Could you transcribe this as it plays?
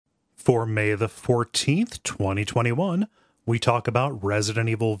For May the 14th, 2021, we talk about Resident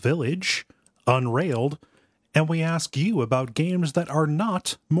Evil Village, Unrailed, and we ask you about games that are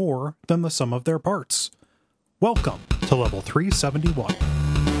not more than the sum of their parts. Welcome to Level 371.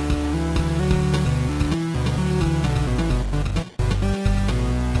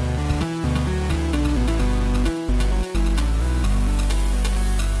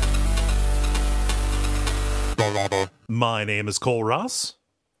 My name is Kole Ross.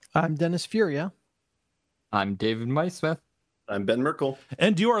 I'm Dennis Furia. I'm David Maismith. I'm Ben Merkel.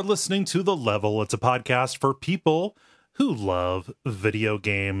 And you are listening to The Level. It's a podcast for people who love video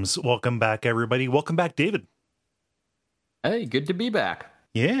games. Welcome back, everybody. Welcome back, David. Hey, good to be back.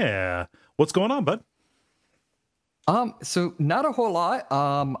 Yeah. What's going on, bud? So not a whole lot.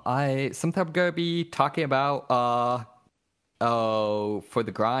 Something I'm gonna be talking about for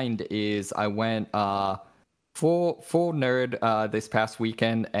the grind is I went full nerd this past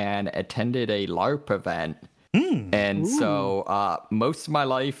weekend and attended a LARP event. And so most of my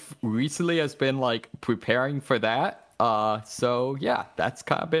life recently has been like preparing for that. So yeah, that's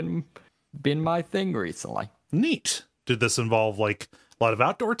kind of been my thing recently. Neat. Did this involve like a lot of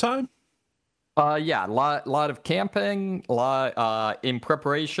outdoor time? Yeah, a lot of camping, in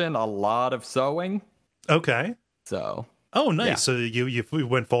preparation, a lot of sewing. Okay. So. Oh, nice. Yeah. So you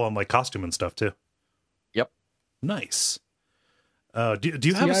went full on like costume and stuff too. Yep. Nice. Do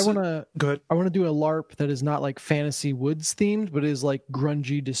you have? Go ahead. I want to do a LARP that is not like fantasy woods themed, but is like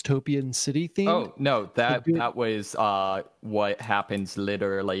grungy dystopian city themed. Oh no, that was what happens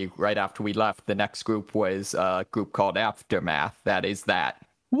literally right after we left. The next group was a group called Aftermath. That is that.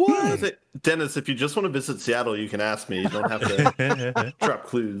 What? Dennis, if you just want to visit Seattle, you can ask me. You don't have to drop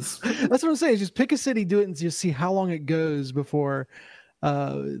clues. That's what I'm saying. Just pick a city, do it, and just see how long it goes before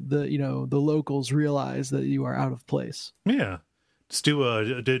the locals realize that you are out of place. Yeah. Just do a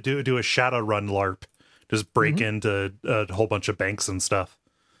Shadowrun LARP. Just break into a whole bunch of banks and stuff.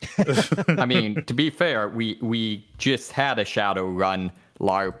 I mean, to be fair, we just had a Shadowrun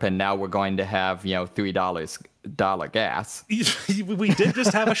LARP, and now we're going to have $3 gas. We did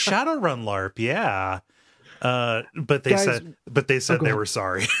just have a Shadowrun LARP, yeah. But they said they were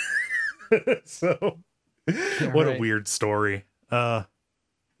sorry. So what a weird story.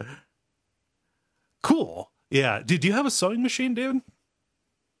 Cool. Yeah. Do you have a sewing machine, dude?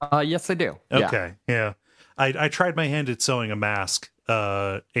 Yes, I do. Okay. Yeah. I tried my hand at sewing a mask,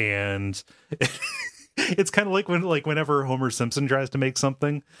 and it's kind of like whenever Homer Simpson tries to make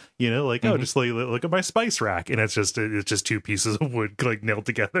something, oh, just like look at my spice rack, and it's just two pieces of wood like nailed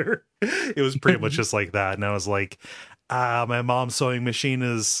together. It was pretty much just like that, and I was like, my mom's sewing machine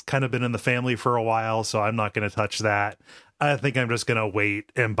has kind of been in the family for a while, so I'm not going to touch that. I think I'm just going to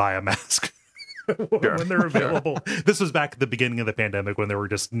wait and buy a mask. When they're available. This was back at the beginning of the pandemic when there were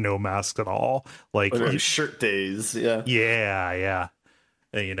just no masks at all. Like shirt days, yeah. Yeah.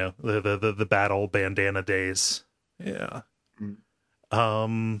 The bad old bandana days. Yeah.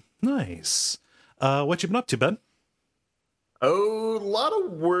 Nice. What you been up to, Ben? Oh, a lot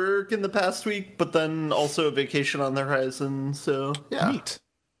of work in the past week, but then also a vacation on the horizon, so yeah. Neat.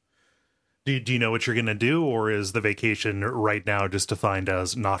 Do you know what you're gonna do, or is the vacation right now just defined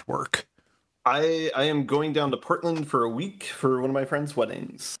as not work? I am going down to Portland for a week for one of my friends'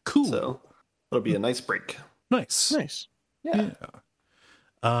 weddings. Cool. So it'll be a nice break. Nice. Yeah.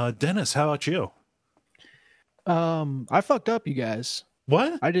 Dennis, how about you? I fucked up, you guys.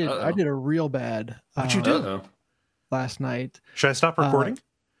 What? I did a real bad. What'd you do? Last night? Should I stop recording?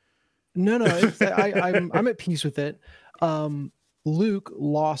 No. I'm at peace with it. Luke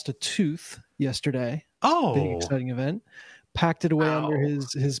lost a tooth yesterday. Oh, big exciting event. Packed it away under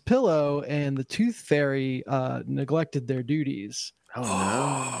his pillow, and the tooth fairy neglected their duties.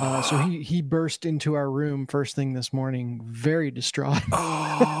 Oh no! So he burst into our room first thing this morning, very distraught.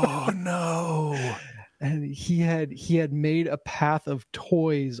 Oh no! And he had made a path of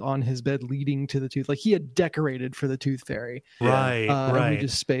toys on his bed leading to the tooth, like he had decorated for the tooth fairy. Right. And we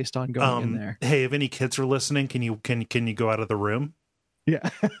just spaced on going in there. Hey, if any kids are listening, can you go out of the room?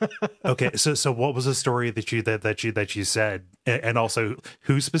 Yeah. Okay. So what was the story that you said, and also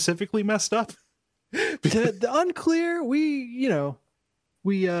who specifically messed up? The unclear. We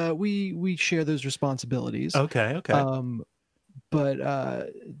share those resposibilities. Okay. But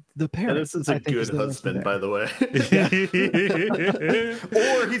the parents. This is a good husband, by the way.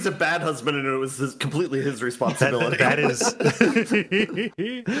 Or he's a bad husband, and it was completely his responsibility. That is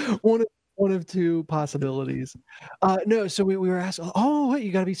one of two possibilities. No, so we were asked, oh, what,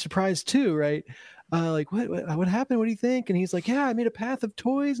 you got to be surprised too, right? like what happened? What do you think? And he's like, yeah, I made a path of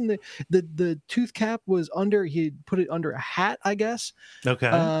toys, and the tooth cap was under. He had put it under a hat, I guess. Okay.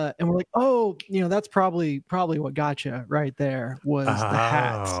 And we're like, oh, that's probably what got you right there was the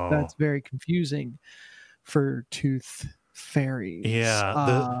hat. That's very confusing for tooth fairies.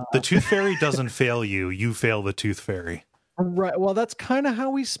 Yeah, the tooth fairy doesn't fail you. You fail the tooth fairy. Right. Well, that's kind of how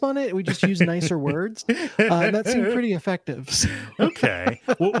we spun it. We just used nicer words. That seemed pretty effective. Okay.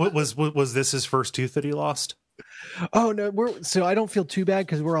 What was this his first tooth that he lost? Oh no, so I don't feel too bad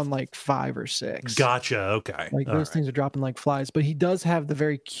because we're on like 5 or 6. Gotcha. Okay. Like those things are dropping like flies, but he does have the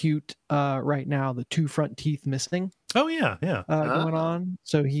very cute right now, the 2 front teeth missing. Oh yeah, going on.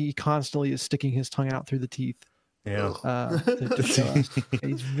 So he constantly is sticking his tongue out through the teeth. Yeah. To show us.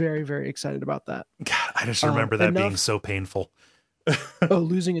 He's very, very excited about that. God, I just remember that being so painful. Oh,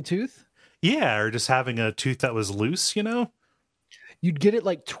 losing a tooth? Yeah, or just having a tooth that was loose, You'd get it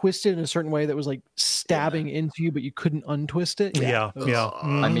like twisted in a certain way that was like stabbing into you, but you couldn't untwist it. Yeah.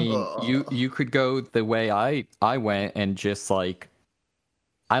 I mean, you could go the way I went and just like,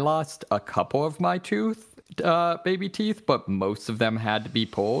 I lost a couple of my baby teeth, but most of them had to be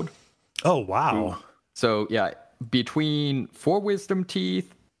pulled. Oh, wow. So yeah, between 4 wisdom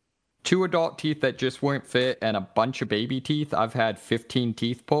teeth, 2 adult teeth that just weren't fit, and a bunch of baby teeth, I've had 15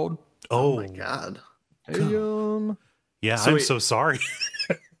 teeth pulled. Oh my God. Yeah, so so sorry.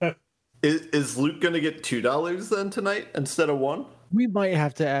 Is Luke going to get $2 then tonight instead of 1? We might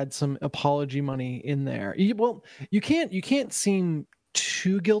have to add some apology money in there. You can't seem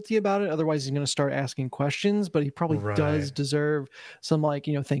too guilty about it, otherwise he's going to start asking questions, but he probably does deserve some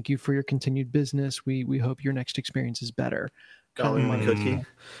thank you for your continued business. We hope your next experience is better. Cookie.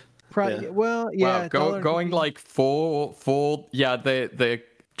 Wow, going like full the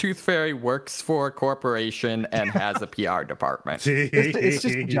tooth fairy works for a corporation and has a PR department. It's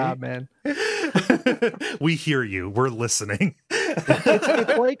just a job, man. We hear you. We're listening.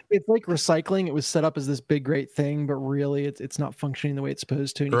 It's like recycling. It was set up as this big great thing, but really it's not functioning the way it's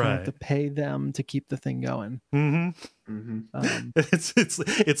supposed to, and you have to pay them to keep the thing going.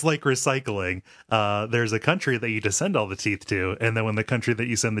 It's like recycling. There's a country that you just send all the teeth to, and then when the country that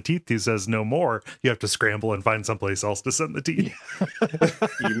you send the teeth to says no more, you have to scramble and find someplace else to send the teeth.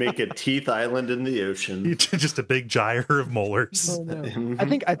 You make a teeth island in the ocean. Just a big gyre of molars. Oh, no. I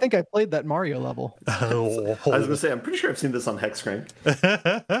think I played that Mario level. I was gonna say, I'm pretty sure I've seen this on Hexcrank.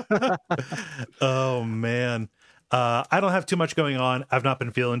 Oh man. I don't have too much going on. I've not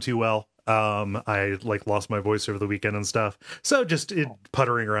been feeling too well. I lost my voice over the weekend and stuff. So just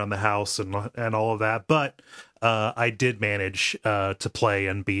puttering around the house and all of that. But I did manage to play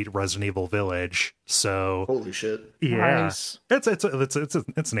and beat Resident Evil Village. So holy shit. Yeah. Nice. It's an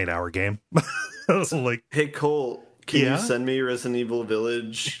 8-hour game. Hey Cole, can you send me Resident Evil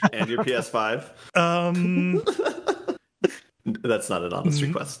Village and your PS5? That's not an honest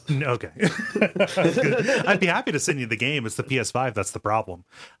request. Okay. I'd be happy to send you the game. It's the PS5 that's the problem.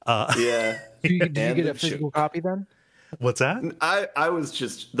 Yeah. Did you get a physical copy then? What's that? I was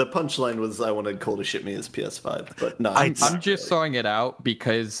just, the punchline was I wanted Cole to ship me his PS5, but no. I'm just throwing it out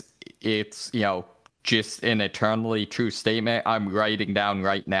because it's, just an eternally true statement. I'm writing down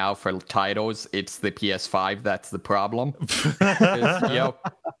right now for titles. It's the PS5 that's the problem.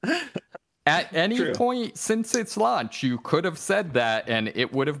 At any point since its launch, you could have said that, and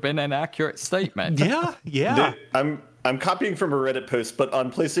it would have been an accurate statement. Yeah. I'm copying from a Reddit post, but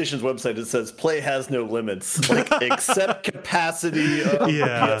on PlayStation's website it says "Play has no limits, except capacity of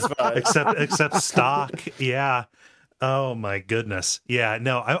PS5, except stock." Yeah. Oh my goodness. Yeah.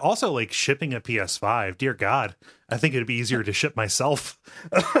 No. I also shipping a PS5. Dear God, I think it'd be easier to ship myself.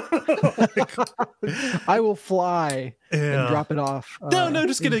 I will fly and drop it off. No,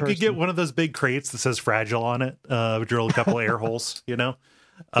 just get one of those big crates that says "fragile" on it. Drill a couple air holes.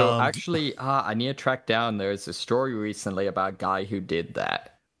 So actually, I need to track down. There's a story recently about a guy who did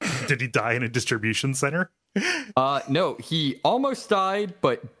that. Did he die in a distribution center? No, he almost died,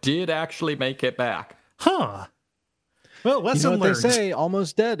 but did actually make it back. Huh. Well, lesson learned. They say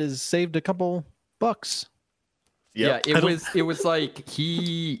almost dead is saved a couple bucks. Yep. Yeah, it was like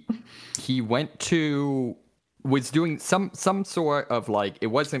he was doing some sort of it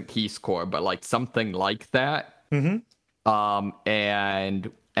wasn't Peace Corps, but something like that. Mm-hmm.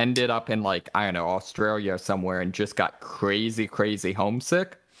 And ended up in I don't know, Australia or somewhere, and just got crazy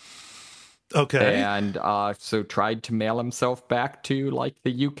homesick. Okay. And so tried to mail himself back to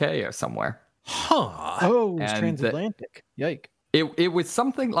the UK or somewhere. Huh. Oh, it was transatlantic. Yike. It was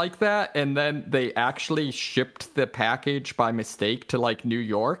something like that, and then they actually shipped the package by mistake to New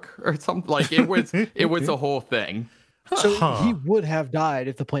York or something. It was a whole thing. So he would have died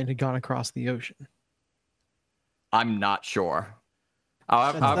if the plane had gone across the ocean. I'm not sure.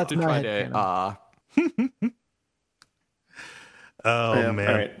 I'll have to try to. Oh yeah, man.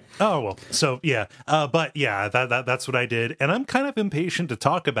 all right. Oh well. So yeah. But yeah, that's what I did, and I'm kind of impatient to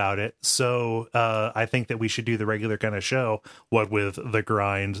talk about it. So I think that we should do the regular kind of show. What with the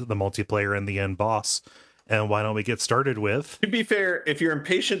grind, the multiplayer, and the end boss. And why don't we get started with? To be fair, if you're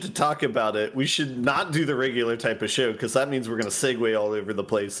impatient to talk about it, we should not do the regular type of show, because that means we're going to segue all over the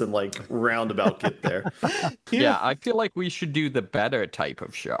place and like roundabout get there. Yeah, I feel like we should do the better type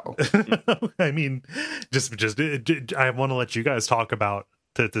of show. I mean, just I want to let you guys talk about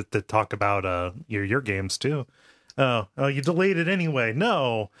to talk about your games too. Oh, you delayed it anyway.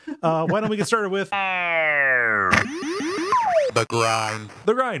 No. Why don't we get started with The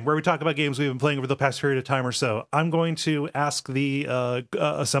Grind, where we talk about games we've been playing over the past period of time or so. I'm going to ask the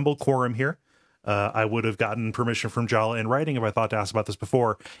assembled quorum here. I would have gotten permission from Jala in writing if I thought to ask about this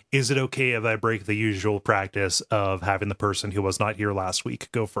before. Is it okay if I break the usual practice of having the person who was not here last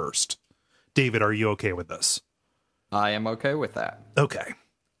week go first? David, are you okay with this? I am okay with that. Okay.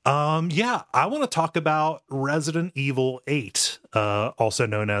 Yeah, I want to talk about Resident Evil 8, also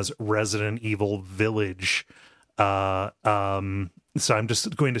known as Resident Evil Village. So I'm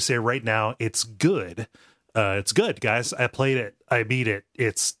just going to say right now, it's good. It's good, guys. I played it. I beat it.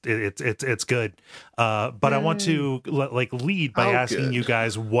 It's good. But I want to lead by asking you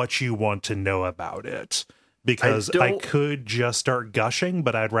guys what you want to know about it, because I could just start gushing,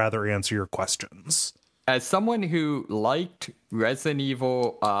 but I'd rather answer your questions. As someone who liked Resident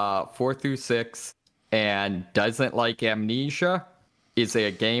Evil 4 through 6 and doesn't like Amnesia, is it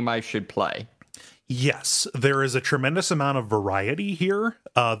a game I should play? Yes, there is a tremendous amount of variety here.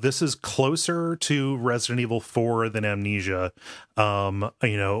 This is closer to Resident Evil 4 than Amnesia,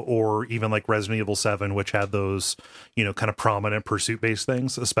 or even like Resident Evil 7, which had those, kind of prominent pursuit-based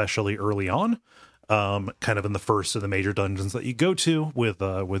things, especially early on, kind of in the first of the major dungeons that you go to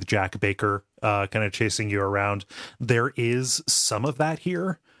with Jack Baker kind of chasing you around. There is some of that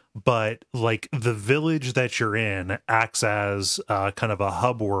here, but like the village that you're in acts as kind of a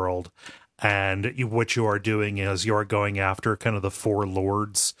hub world. And what you are doing is you're going after kind of the four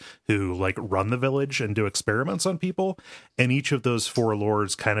lords who like run the village and do experiments on people. And each of those four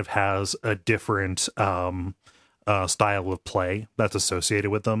lords kind of has a different style of play that's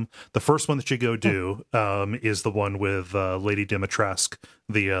associated with them. The first one that you go do is the one with Lady Dimitrescu,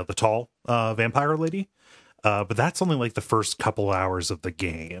 the tall vampire lady. But that's only like the first couple hours of the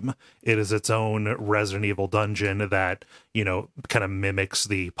game. It is its own Resident Evil dungeon that, kind of mimics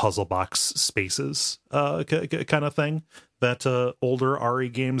the puzzle box spaces kind of thing that older RE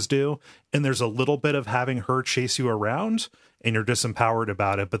games do. And there's a little bit of having her chase you around and you're disempowered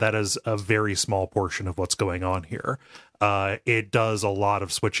about it, but that is a very small portion of what's going on here. It does a lot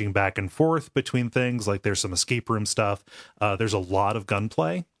of switching back and forth between things, like there's some escape room stuff. There's a lot of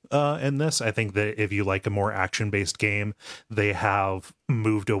gunplay in this. I think that if you like a more action-based game, they have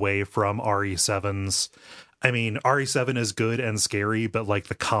moved away from RE7's. I mean, RE7 is good and scary, but like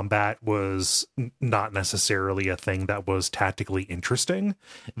the combat was not necessarily a thing that was tactically interesting.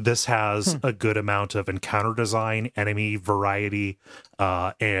 This has a good amount of encounter design, enemy variety,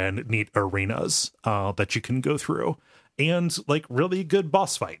 and neat arenas that you can go through. And like really good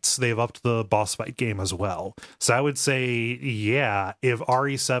boss fights. They've upped the boss fight game as well. So I would say, yeah, if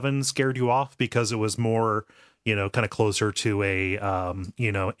RE7 scared you off because it was more, kind of closer to a,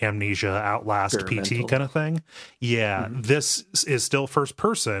 Amnesia, Outlast, PT kind of thing. Yeah, This is still first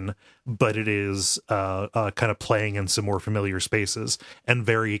person, but it is kind of playing in some more familiar spaces and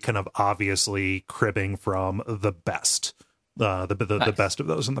very kind of obviously cribbing from the best, the best of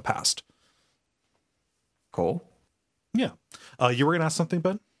those in the past. Cool. Yeah. You were going to ask something,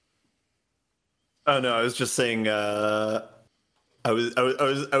 Ben? Oh no, I was just saying. I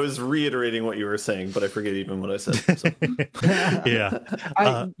was reiterating what you were saying, but I forget even what I said. So.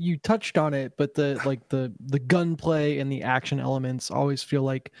 Yeah. You touched on it, but the gunplay and the action elements always feel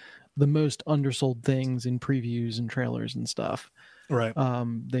like the most undersold things in previews and trailers and stuff. Right.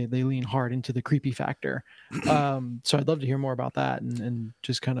 They lean hard into the creepy factor. So I'd love to hear more about that and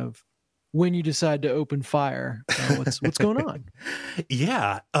just kind of when you decide to open fire, what's going on?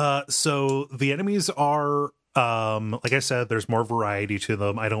 Yeah. So the enemies are, like I said, there's more variety to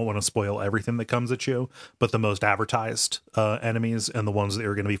them. I don't want to spoil everything that comes at you, but the most advertised enemies and the ones that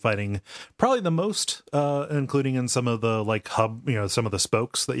you're going to be fighting probably the most, including in some of the like hub, some of the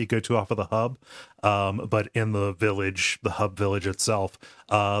spokes that you go to off of the hub. But in the village, the hub village itself,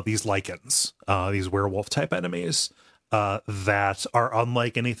 these lichens, these werewolf type enemies, that are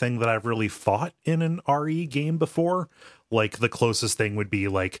unlike anything that I've really fought in an RE game before. Like the closest thing would be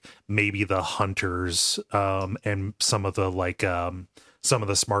like maybe the hunters, and some of the like some of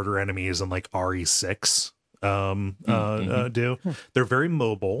the smarter enemies in like RE6 do. They're very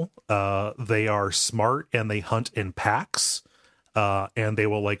mobile. They are smart and they hunt in packs, and they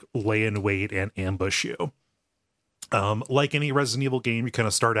will like lay in wait and ambush you. Like any Resident Evil game, you kind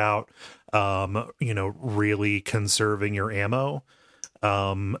of start out, really conserving your ammo.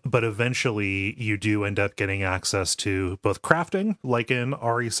 But eventually you do end up getting access to both crafting, like in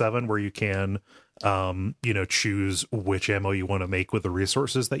RE7, where you can, choose which ammo you want to make with the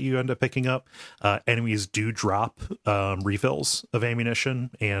resources that you end up picking up. Enemies do drop refills of ammunition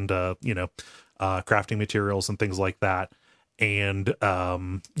and, crafting materials and things like that. And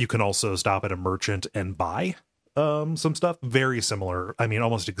you can also stop at a merchant and buy some stuff very similar. I mean,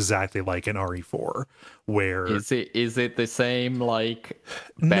 almost exactly like in RE4, where is it the same like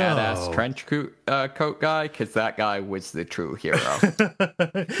badass trench coat guy? Because that guy was the true hero.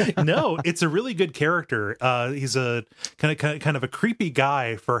 No, it's a really good character. He's a kind of a creepy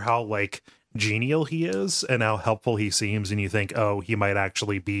guy for how like genial he is and how helpful he seems, and you think, oh, he might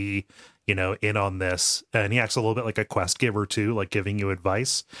actually be in on this. And he acts a little bit like a quest giver too, like giving you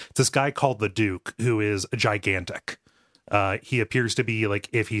advice. It's this guy called the Duke, who is gigantic. He appears to be like,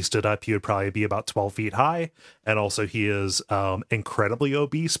 if he stood up, he would probably be about 12 feet high. And also he is incredibly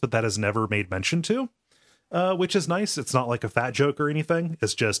obese, but that is never made mention to, which is nice. It's not like a fat joke or anything.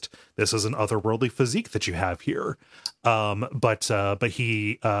 It's just, this is an otherworldly physique that you have here. But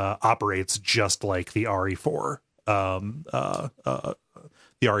he operates just like the RE4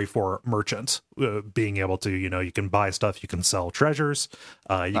 the RE4 merchant, being able to, you can buy stuff, you can sell treasures,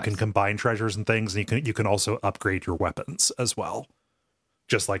 you can combine treasures and things, and you can also upgrade your weapons as well,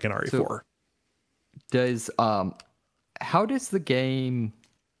 just like in RE4. So does how does the game,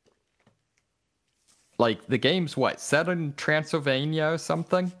 like the game's what, set in Transylvania or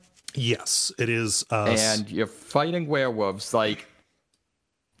something? Yes, it is. And you're fighting werewolves. Like,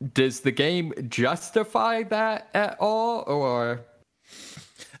 does the game justify that at all, or?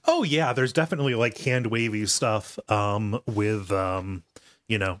 Oh yeah, there's definitely like hand wavy stuff with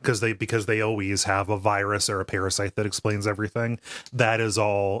because they always have a virus or a parasite that explains everything. That is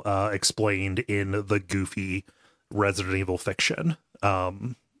all explained in the goofy Resident Evil fiction.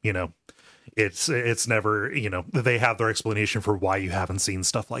 It's never, they have their explanation for why you haven't seen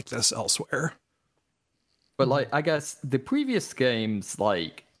stuff like this elsewhere. But like, I guess the previous games,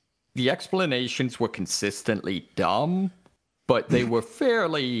 like the explanations were consistently dumb, but they were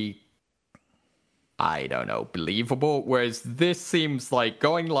fairly, I don't know, believable. Whereas this seems like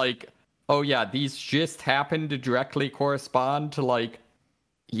going like, oh yeah, these just happen to directly correspond to like,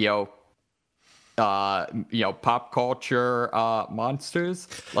 pop culture monsters.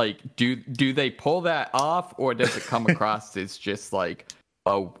 Like, do they pull that off, or does it come across as just like,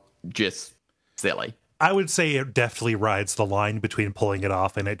 oh, just silly? I would say it definitely rides the line between pulling it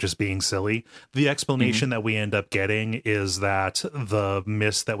off and it just being silly. The explanation that we end up getting is that the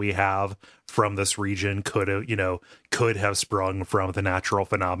mist that we have from this region could have sprung from the natural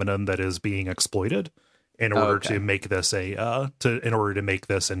phenomenon that is being exploited in order to make this into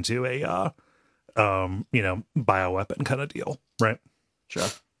a bioweapon kind of deal, right? Sure.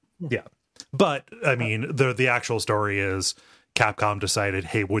 Yeah. But I mean, the actual story is Capcom decided,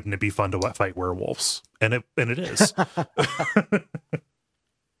 hey, wouldn't it be fun to fight werewolves? And it is.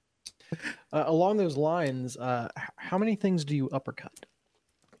 Along those lines, how many things do you uppercut?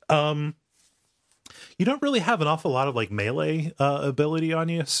 You don't really have an awful lot of like melee ability on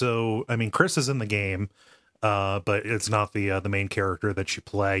you. So I mean, Chris is in the game, but it's not the main character that you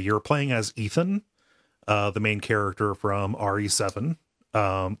play. You're playing as Ethan, the main character from RE7.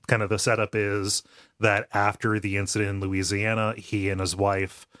 Kind of the setup is that after the incident in Louisiana, he and his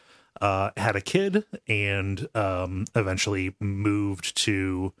wife had a kid and eventually moved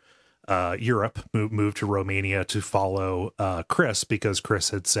to Europe, moved to Romania to follow Chris, because Chris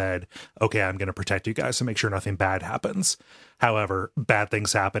had said, okay, I'm going to protect you guys to make sure nothing bad happens. However, bad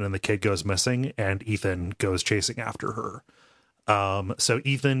things happen and the kid goes missing and Ethan goes chasing after her. So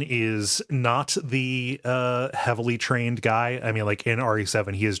Ethan is not the heavily trained guy. I mean, like in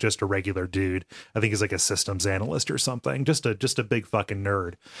RE7, he is just a regular dude. I think he's like a systems analyst or something. Just a big fucking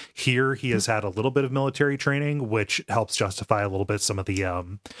nerd. Here, he has had a little bit of military training, which helps justify a little bit some of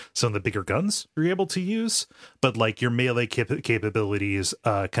the bigger guns you're able to use. But like your melee capabilities,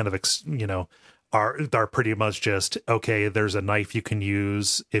 are pretty much just, okay, there's a knife you can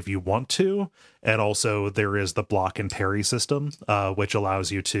use if you want to, and also there is the block and parry system, which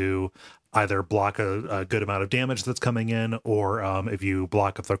allows you to either block a good amount of damage that's coming in, or if you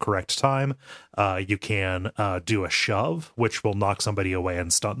block at the correct time, you can do a shove, which will knock somebody away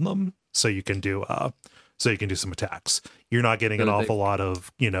and stun them. So you can do some attacks. You're not getting an awful lot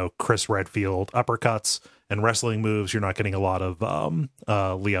of, Chris Redfield uppercuts and wrestling moves. You're not getting a lot of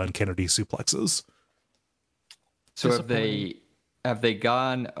Leon Kennedy suplexes. So have they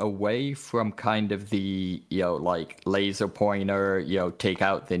gone away from kind of the, like laser pointer, take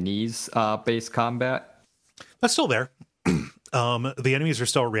out the knees based combat? That's still there. The enemies are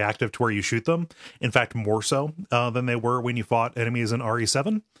still reactive to where you shoot them. In fact, more so than they were when you fought enemies in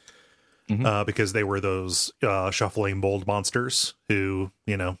RE7. Because they were those shuffling mold monsters who,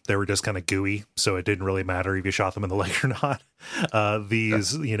 they were just kind of gooey. So it didn't really matter if you shot them in the leg or not.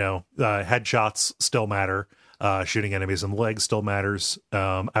 These, headshots still matter. Shooting enemies in the leg still matters.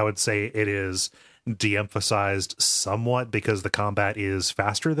 I would say it is de-emphasized somewhat because the combat is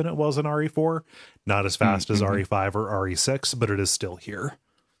faster than it was in RE4. Not as fast as RE5 or RE6, but it is still here.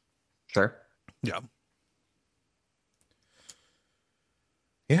 Sure. Yeah.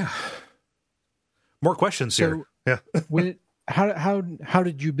 Yeah. More questions here. Yeah. How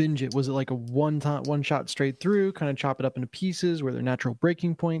did you binge it? Was it like a one shot straight through, kind of chop it up into pieces? Were there natural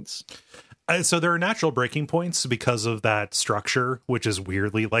breaking points? So there are natural breaking points because of that structure, which is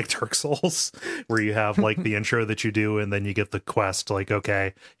weirdly like Dark Souls, where you have like the intro that you do, and then you get the quest. Like,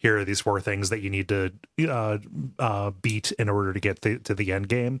 okay, here are these 4 things that you need to beat in order to get to the end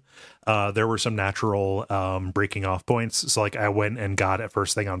game. There were some natural breaking off points. So like I went and got it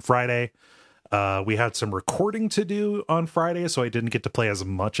first thing on Friday. We had some recording to do on Friday, so I didn't get to play as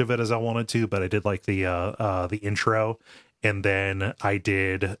much of it as I wanted to, but I did like the intro. And then I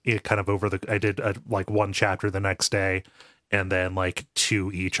did it kind of I did like 1 chapter the next day, and then like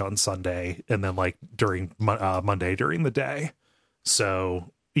 2 each on Sunday, and then like during Monday during the day.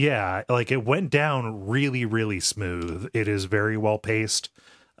 So yeah, like it went down really, really smooth. It is very well paced.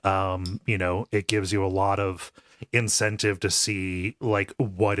 It gives you a lot of incentive to see like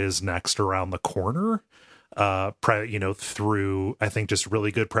what is next around the corner. Through, I think, just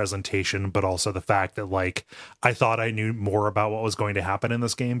really good presentation, but also the fact that like I thought I knew more about what was going to happen in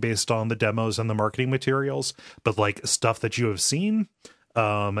this game based on the demos and the marketing materials, but like stuff that you have seen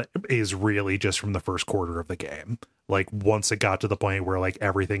is really just from the first quarter of the game. Like once it got to the point where like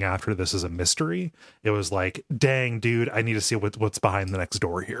everything after this is a mystery, it was like, dang, dude, I need to see what's behind the next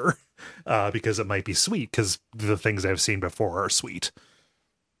door here, because it might be sweet, because the things I've seen before are sweet.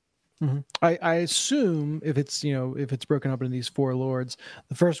 I assume if it's broken up into these 4 lords,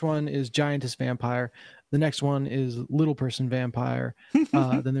 the first one is giantess vampire, the next one is little person vampire,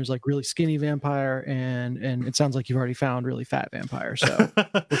 then there's like really skinny vampire, and it sounds like you've already found really fat vampire. So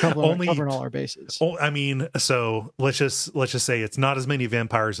we're covering all our bases. I mean, so let's just say it's not as many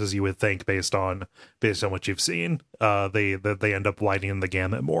vampires as you would think based on what you've seen. They end up widening the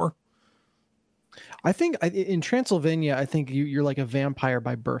gamut more. I think in Transylvania, I think you're like a vampire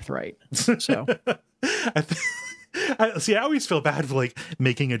by birthright. So, I always feel bad for like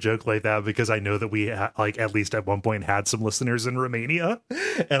making a joke like that, because I know that we like at least at one point had some listeners in Romania,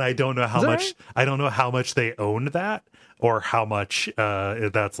 and I don't know how much. Right? I don't know how much they owned that, or how much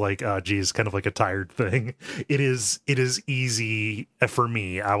that's like, geez, kind of like a tired thing. It is easy for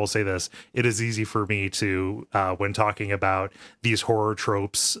me. I will say this: it is easy for me to when talking about these horror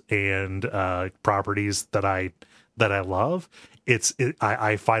tropes and properties that I love.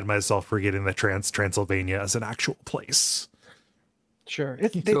 I find myself forgetting that Transylvania is an actual place. Sure,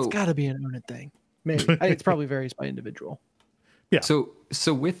 it's got to be an own it thing. Maybe it's probably varies by individual. Yeah. So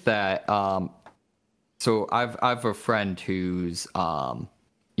with that, so I've a friend who's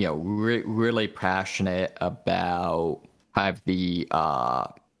really passionate about kind of the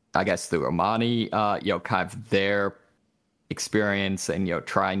I guess the Romani kind of their experience, and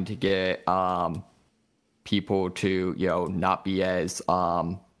trying to get people to not be as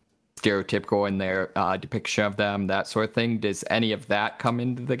stereotypical in their depiction of them, that sort of thing. Does any of that come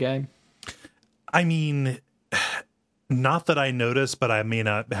into the game? I mean, not that I notice, but I may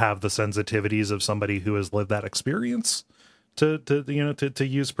not have the sensitivities of somebody who has lived that experience to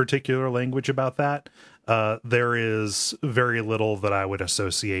use particular language about that. There is very little that I would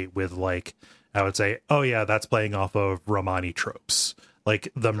associate with, like, I would say, oh yeah, that's playing off of Romani tropes.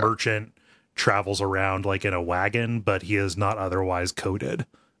 Like the merchant travels around like in a wagon, but he is not otherwise coded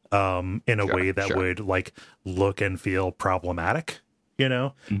in a way that would like look and feel problematic,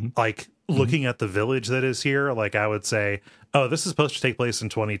 like looking at the village that is here. Like I would say, oh, this is supposed to take place in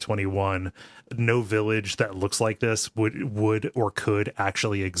 2021. No village that looks like this would or could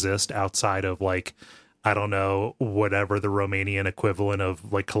actually exist outside of like I don't know, whatever the Romanian equivalent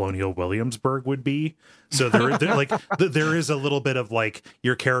of like Colonial Williamsburg would be. So there is a little bit of like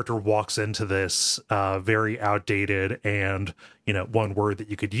your character walks into this very outdated and, you know, one word that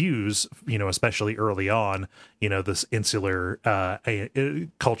you could use, you know, especially early on, you know, this insular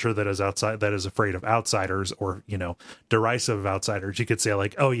culture that is outside, that is afraid of outsiders, or, you know, derisive of outsiders. You could say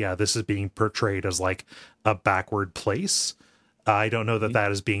like, oh yeah, this is being portrayed as like a backward place. I don't know that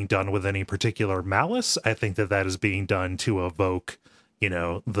that is being done with any particular malice. I think that that is being done to evoke, you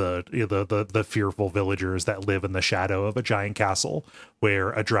know, the fearful villagers that live in the shadow of a giant castle where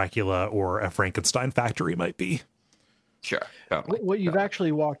a Dracula or a Frankenstein factory might be. Sure. What you've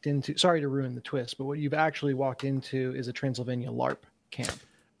actually walked into, sorry to ruin the twist, but what you've actually walked into is a Transylvania LARP camp.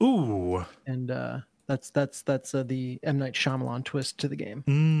 Ooh. And that's the M. Night Shyamalan twist to the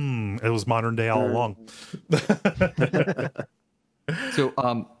game. It was modern day all along. So,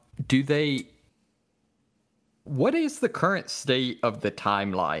 what is the current state of the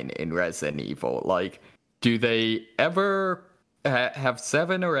timeline in Resident Evil? Like, do they ever have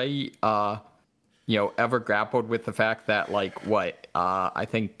 7 or 8, you know, ever grappled with the fact that, like, I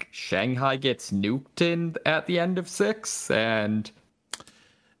think Shanghai gets nuked at the end of 6, and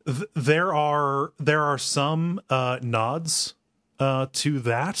there are some nods to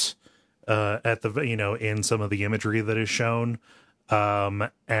that at the, you know, in some of the imagery that is shown.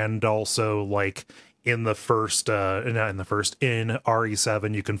 And also like in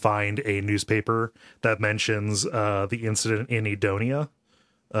RE7, you can find a newspaper that mentions the incident in Edonia,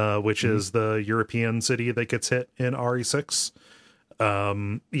 which is the European city that gets hit in RE6.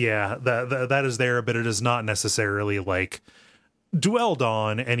 Yeah, that is there, but it is not necessarily like dwelled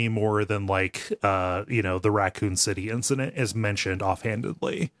on any more than like you know, the Raccoon City incident is mentioned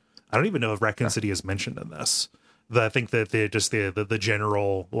offhandedly. I don't even know if Raccoon City is mentioned in this. I think that the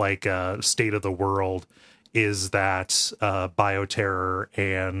general like state of the world is that bioterror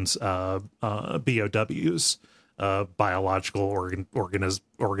and BOWs, biological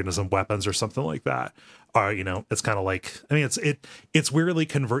organism weapons or something like that, are, you know, it's kind of like, I mean, it's weirdly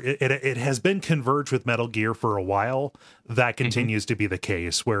it has been converged with Metal Gear for a while. That continues to be the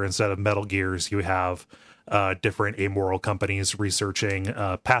case, where instead of Metal Gears, you have different amoral companies researching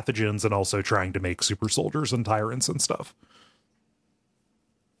pathogens and also trying to make super soldiers and tyrants and stuff.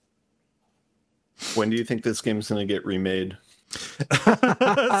 When do you think this game's going to get remade?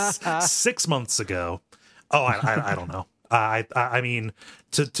 6 months ago. Oh, I don't know. I mean,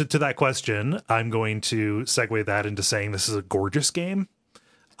 to that question, I'm going to segue that into saying this is a gorgeous game.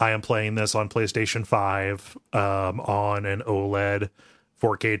 I am playing this on PlayStation 5 on an OLED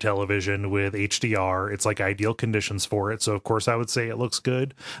 4K television with HDR. It's like ideal conditions for it. So of course I would say it looks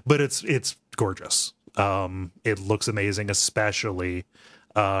good, but it's gorgeous. It looks amazing, especially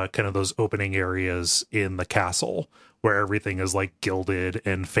kind of those opening areas in the castle where everything is like gilded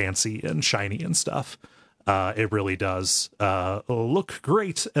and fancy and shiny and stuff. It really does look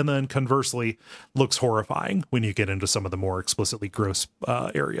great, and then conversely looks horrifying when you get into some of the more explicitly gross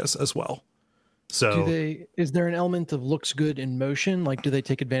areas as well. So is there an element of looks good in motion? Like, do they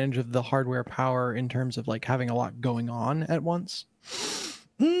take advantage of the hardware power in terms of like having a lot going on at once?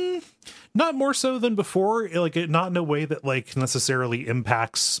 Not more so than before, like not in a way that like necessarily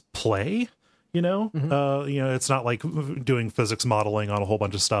impacts play, you know. You know, it's not like doing physics modeling on a whole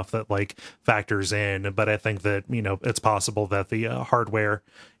bunch of stuff that like factors in, but I think that, you know, it's possible that the hardware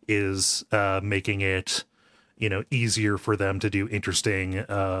is making it, you know, easier for them to do interesting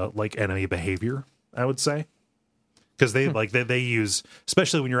like enemy behavior, I would say, because they use,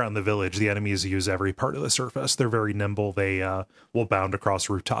 especially when you're out in the village, the enemies use every part of the surface. They're very nimble. They will bound across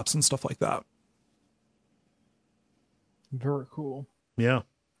rooftops and stuff like that. Very cool. Yeah.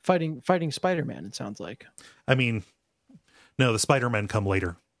 Fighting Spider-Man, it sounds like. I mean, no, the Spider-Men come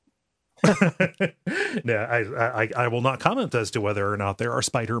later. Yeah, I will not comment as to whether or not there are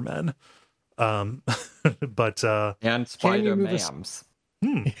Spider-Men. But and Spider-Mams.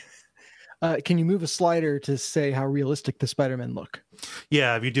 Can you move a slider to say how realistic the Spider-Men look?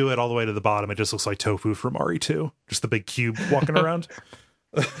 Yeah, if you do it all the way to the bottom, it just looks like tofu from RE2. Just the big cube walking around.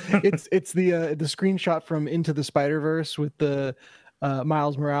 It's the screenshot from Into the Spider-Verse with the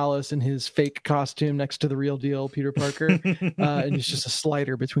Miles Morales in his fake costume next to the real deal Peter Parker, and it's just a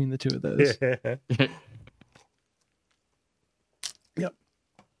slider between the two of those. Yep.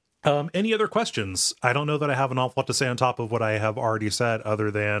 Any other questions? I don't know that I have an awful lot to say on top of what I have already said, other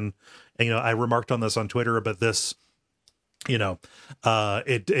than, you know, I remarked on this on Twitter, but this, you know,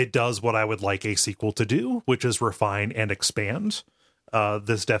 it does what I would like a sequel to do, which is refine and expand.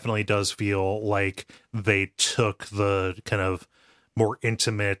 This definitely does feel like they took the kind of more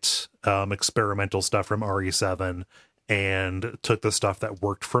intimate, experimental stuff from RE7 and took the stuff that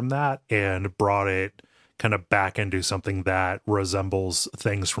worked from that and brought it kind of back into something that resembles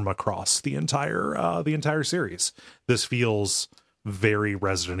things from across the entire series. This feels very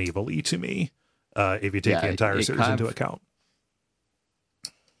Resident Evil-y to me, if you take the entire series into account.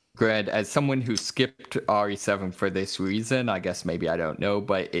 Greg, as someone who skipped RE7 for this reason, I guess maybe I don't know,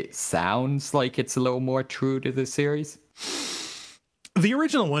 but it sounds like it's a little more true to the series. The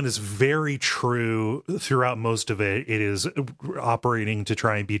original one is very true throughout most of it. It is operating to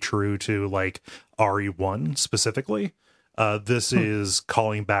try and be true to like RE1 specifically. This is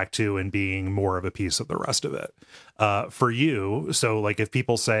calling back to and being more of a piece of the rest of it. For you, so like if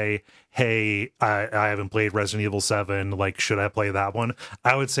people say, hey, I haven't played Resident Evil 7, like should I play that one?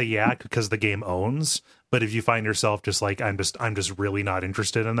 I would say yeah, because the game owns. But if you find yourself just like I'm just really not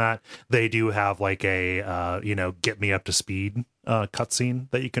interested in that, they do have like a get me up to speed cutscene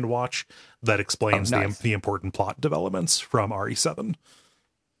that you can watch that explains the important plot developments from RE7.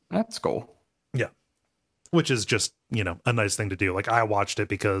 That's cool. Yeah. Which is just, a nice thing to do. Like I watched it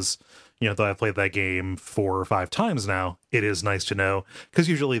because, though I've played that game 4 or 5 times now, it is nice to know, because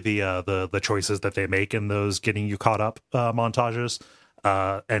usually the choices that they make in those getting you caught up montages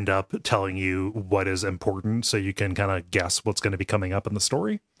end up telling you what is important, so you can kind of guess what's going to be coming up in the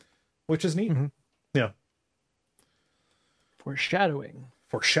story, which is neat. Mm-hmm. Yeah. Foreshadowing.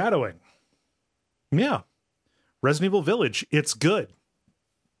 Yeah. Resident Evil Village, it's good.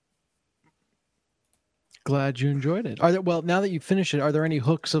 Glad you enjoyed it. Now that you finish it, are there any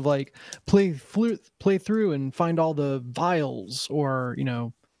hooks of like play through and find all the vials, or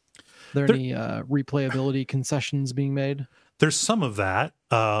there any replayability concessions being made? There's some of that.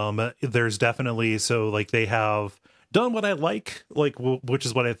 There's definitely, so like they have done what I like, which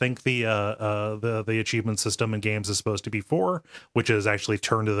is what I think the achievement system in games is supposed to be for, which is actually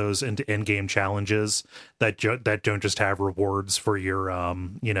turn to those into in-game challenges that don't just have rewards for your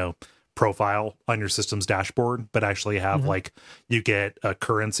profile on your system's dashboard, but actually have like you get a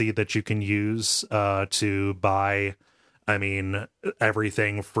currency that you can use to buy,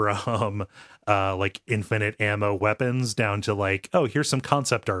 everything from like infinite ammo weapons down to like, oh, here's some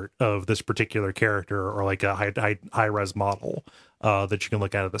concept art of this particular character, or like a high res model that you can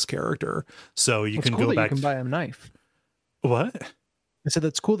look at of this character. So you can go back. You can buy a knife. What? I said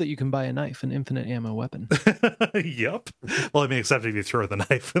that's cool that you can buy a knife, an infinite ammo weapon. Yep. Well, except if you throw the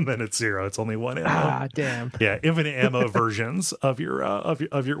knife and then it's 0, it's only 1 ammo. Ah, damn. Yeah, infinite ammo versions of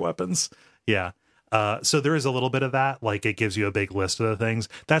your weapons. Yeah. So there is a little bit of that. Like it gives you a big list of the things.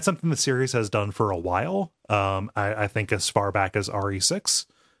 That's something the series has done for a while. I think as far back as RE6,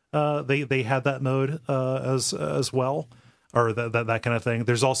 they had that mode as well, or that kind of thing.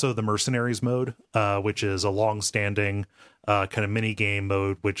 There's also the Mercenaries mode, which is a long-standing kind of mini game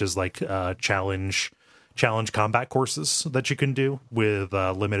mode, which is like challenge combat courses that you can do with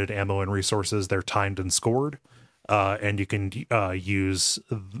limited ammo and resources. They're timed and scored. And you can use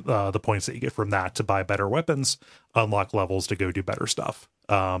the points that you get from that to buy better weapons, unlock levels to go do better stuff.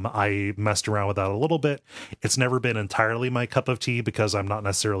 I messed around with that a little bit. It's never been entirely my cup of tea because I'm not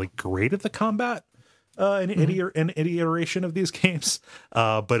necessarily great at the combat in any iteration of these games.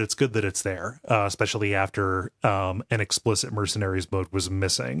 But it's good that it's there, especially after an explicit Mercenaries mode was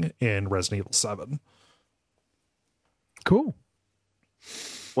missing in Resident Evil 7. Cool.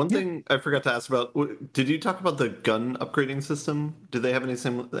 One thing I forgot to ask about, did you talk about the gun upgrading system? Do they have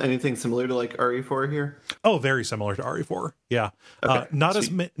anything similar to like RE4 here? Oh, very similar to RE4. Yeah. Okay. Not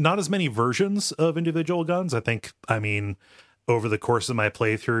as many versions of individual guns. I think, over the course of my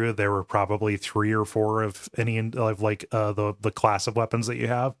playthrough, there were probably 3 or 4 of any of like the class of weapons that you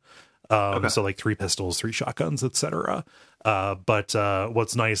have. So like 3 pistols, 3 shotguns, etc. But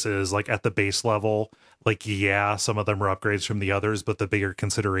what's nice is like at the base level, like, yeah, some of them are upgrades from the others, but the bigger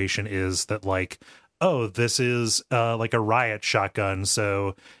consideration is that like, oh, this is like a riot shotgun,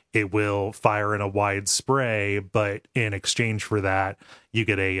 so it will fire in a wide spray, but in exchange for that, you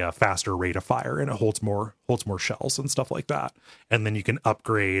get a faster rate of fire, and it holds more shells and stuff like that. And then you can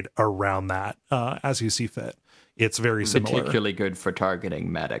upgrade around that as you see fit. It's very similar. Particularly good for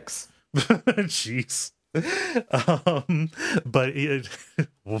targeting medics. Jeez. But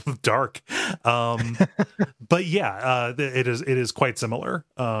dark. But yeah, it is quite similar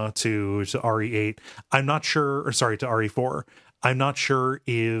to RE8. I'm not sure, or sorry, to RE4. I'm not sure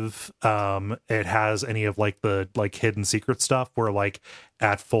if it has any of like the like hidden secret stuff where like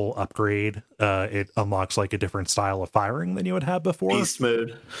at full upgrade it unlocks like a different style of firing than you would have before. Beast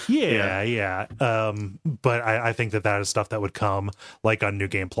mode. Yeah. But I think that is stuff that would come like on New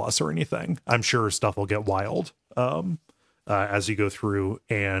Game Plus or anything. I'm sure stuff will get wild as you go through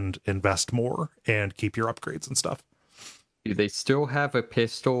and invest more and keep your upgrades and stuff. Do they still have a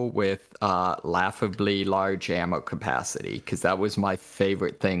pistol with laughably large ammo capacity? Because that was my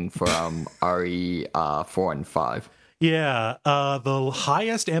favorite thing from RE 4 and 5. Yeah, the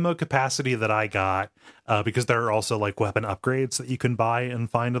highest ammo capacity that I got, because there are also like weapon upgrades that you can buy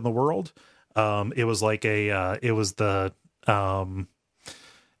and find in the world. It was like it was the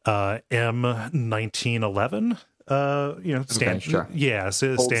M1911. Okay, sure. Yeah,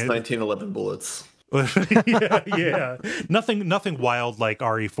 so Holds 1911 bullets. yeah. Nothing wild like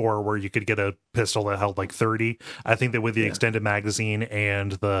RE4 where you could get a pistol that held like 30. I think that with the extended magazine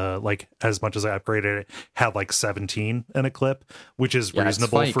and the like, as much as I upgraded it, had like 17 in a clip, which is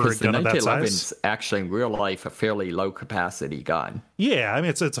reasonable for a gun of that size. Actually, in real life, a fairly low capacity gun. Yeah, I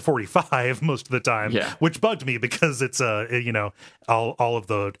mean it's a 45 most of the time, which bugged me because it's all of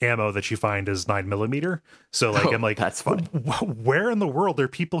the ammo that you find is 9mm. So like I'm like, that's fun. Where in the world are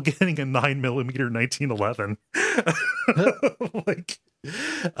people getting a 9mm 1911? Like,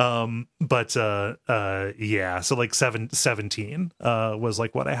 yeah. So like 17 was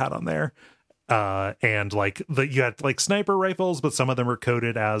like what I had on there. And like you had like sniper rifles, but some of them were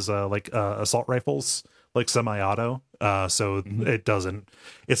coded as assault rifles, like semi-auto. So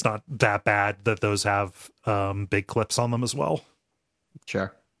it's not that bad that those have big clips on them as well.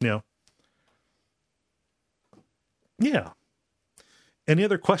 Sure. Yeah. Any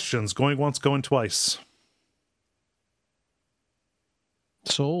other questions? Going once, going twice.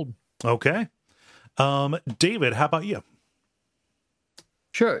 Sold. Okay. David, how about you?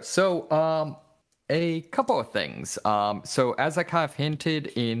 Sure. So, a couple of things. So as I kind of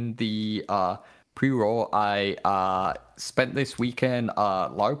hinted in the pre-roll, I spent this weekend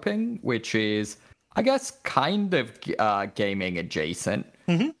LARPing, which is, I guess, kind of gaming adjacent.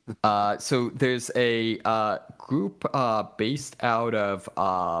 Mm-hmm. So there's a group based out of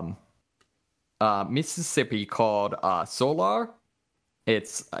Mississippi called Solar.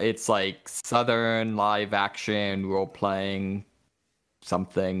 It's like Southern live action role playing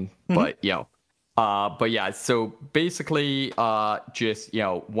something, but yeah. So basically, just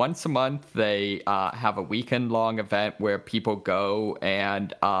once a month they have a weekend long event where people go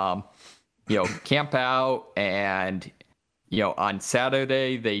and camp out, and on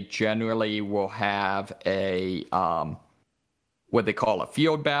Saturday they generally will have a what they call a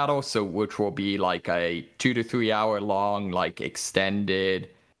field battle, so which will be like a 2 to 3 hour long, like extended,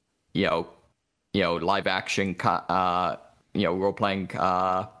 live action, role playing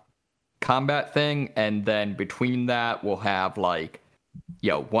combat thing, and then between that we'll have like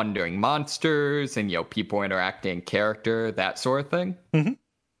wandering monsters and people interacting in character, that sort of thing. Mm-hmm.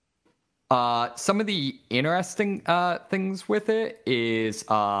 Some of the interesting things with it is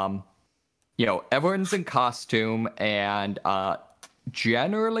everyone's in costume and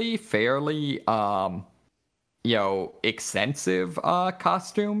generally fairly extensive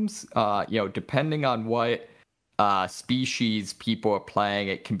costumes, depending on what species people are playing.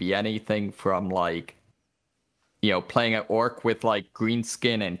 It can be anything from like playing an orc with like green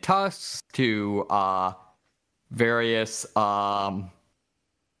skin and tusks to various elves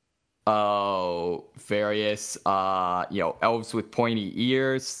with pointy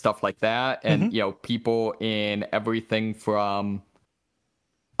ears, stuff like that. And people in everything from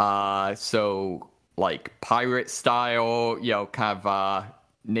so like pirate style, kind of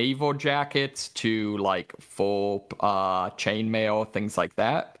naval jackets to like full chainmail, things like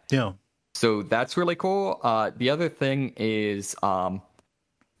that. Yeah. So that's really cool. The other thing is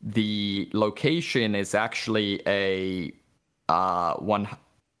the location is actually a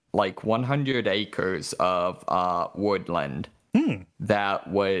 100 acres of woodland that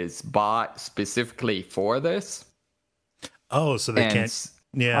was bought specifically for this. Oh, so they can't.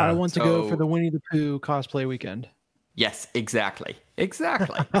 Yeah, I want to go for the Winnie the Pooh cosplay weekend. Yes, exactly.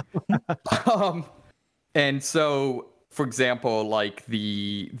 And so, for example, like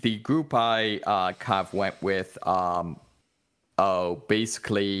the group I kind of went with,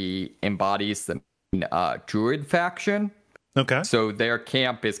 basically embodies the druid faction. Okay. So their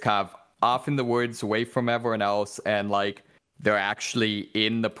camp is kind of off in the woods, away from everyone else, and like they're actually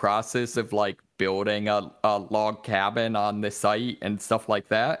in the process of like building a log cabin on the site and stuff like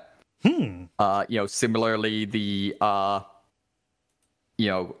that. Similarly, the I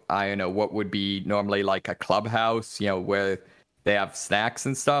don't know what would be normally like a clubhouse, where they have snacks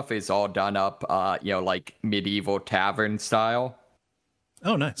and stuff, is all done up, like medieval tavern style.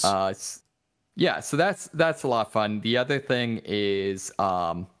 Oh, nice. Yeah, so that's a lot of fun. The other thing is,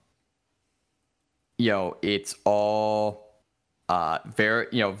 it's all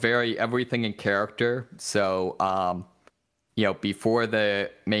very everything in character. So before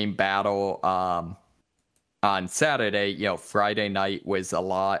the main battle on Saturday, Friday night was a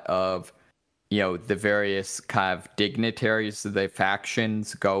lot of, the various kind of dignitaries of the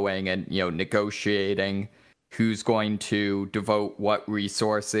factions going and, negotiating who's going to devote what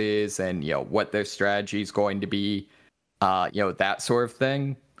resources and, what their strategy is going to be, that sort of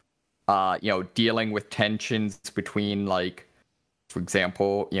thing. Dealing with tensions between, like, for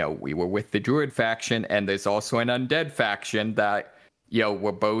example, we were with the Druid faction, and there's also an Undead faction that,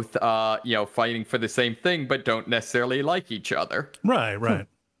 we're both, fighting for the same thing, but don't necessarily like each other. Right.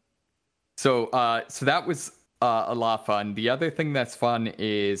 So that was a lot of fun. The other thing that's fun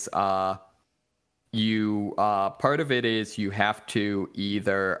is you part of it is you have to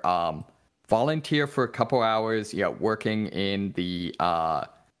either volunteer for a couple hours, working in the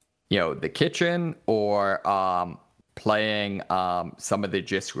the kitchen, or playing some of the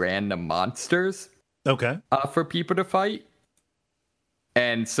just random monsters. Okay. For people to fight.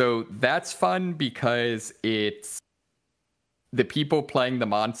 And so that's fun because it's the people playing the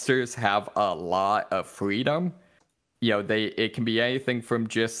monsters have a lot of freedom. It can be anything from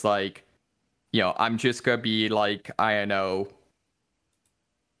just like, I'm just gonna be like, I don't know,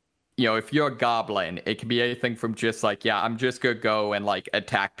 if you're a goblin, it can be anything from just like, I'm just gonna go and like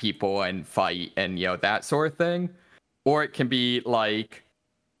attack people and fight and that sort of thing. Or it can be like,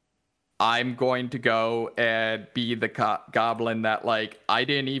 I'm going to go and be the goblin that, like, I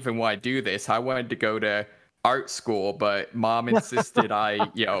didn't even want to do this. I wanted to go to art school, but mom insisted I,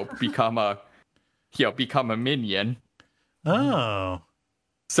 become a minion. Oh.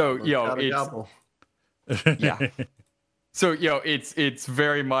 So, it's yeah. So, it's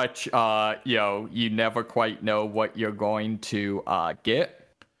very much, you never quite know what you're going to get.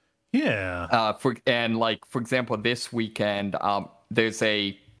 Yeah. For example, this weekend, there's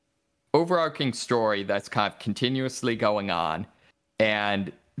a overarching story that's kind of continuously going on, and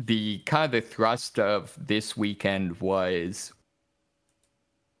the kind of the thrust of this weekend was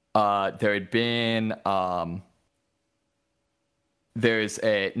there had been there's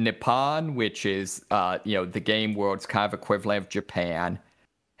a Nippon, which is the game world's kind of equivalent of Japan,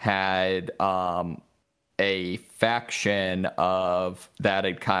 had a faction of that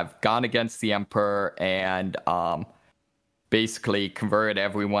had kind of gone against the emperor and basically converted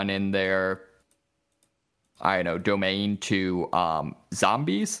everyone in their, domain to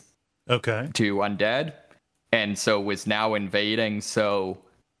zombies. Okay. To undead. And so was now invading. So,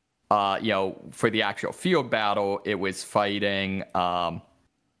 for the actual field battle, it was fighting a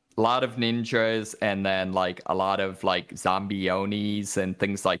lot of ninjas and then like a lot of like zombie onis and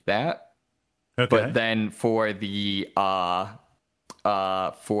things like that. Okay. But then for the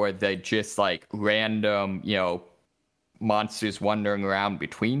just like random, monsters wandering around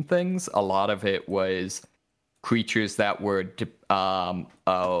between things, a lot of it was creatures that were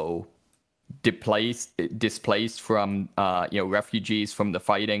displaced from refugees from the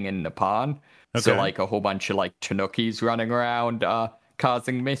fighting in Nippon. Okay. So like a whole bunch of like Tanukis running around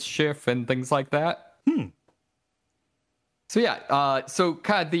causing mischief and things like that. So yeah, so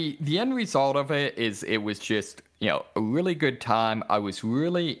kind of the end result of it is it was just a really good time. I was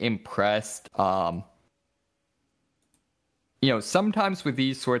really impressed. Sometimes with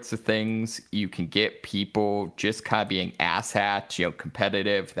these sorts of things, you can get people just kind of being asshats,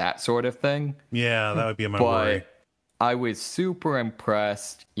 competitive, that sort of thing. Yeah, that would be my worry. But I was super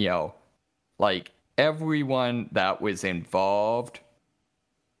impressed, like everyone that was involved.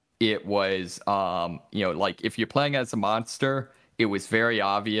 It was, like if you're playing as a monster, it was very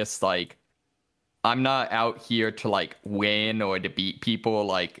obvious, like, I'm not out here to like win or to beat people.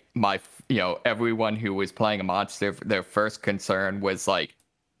 Like everyone who was playing a monster, their first concern was like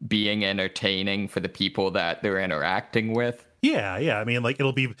being entertaining for the people that they're interacting with. Yeah. I mean, like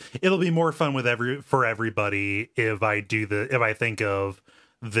it'll be more fun for everybody if I think of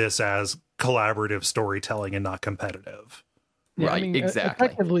this as collaborative storytelling and not competitive. Yeah, right. I mean, exactly.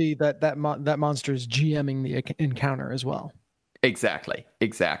 Effectively, that monster is GMing the encounter as well. Exactly.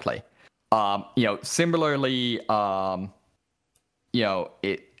 Similarly, to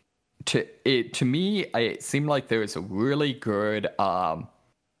me, it seemed like there was a really good kind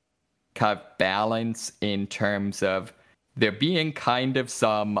of balance in terms of there being kind of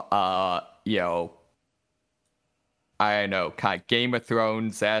some I don't know, kind of Game of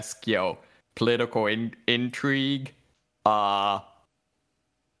Thrones-esque, political intrigue.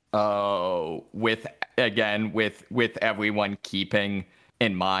 With everyone keeping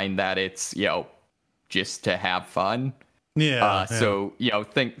in mind that it's just to have fun. Yeah. So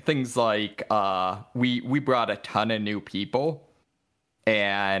things like we brought a ton of new people,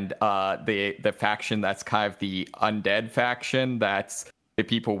 and the faction that's kind of the undead faction, that's the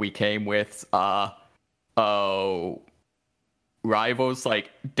people we came with. Rivals like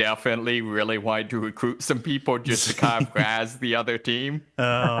definitely really wanted to recruit some people just to kind of razz the other team. Oh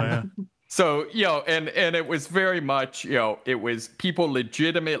yeah. So, and it was very much, it was people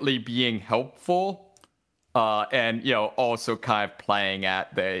legitimately being helpful, and also kind of playing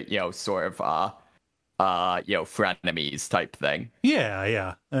at the sort of frenemies type thing.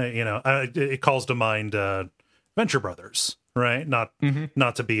 Yeah. It calls to mind Venture Brothers. Right, not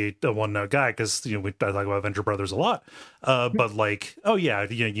to be a one note guy, because I talk about Venture Brothers a lot, but like, oh yeah,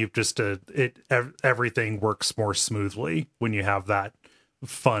 you've just everything works more smoothly when you have that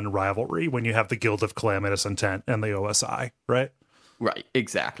fun rivalry, when you have the Guild of Calamitous Intent and the OSI, right? Right,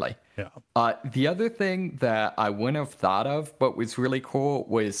 exactly. Yeah. The other thing that I wouldn't have thought of, but was really cool,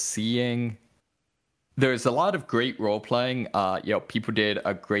 was seeing. There's a lot of great role playing. People did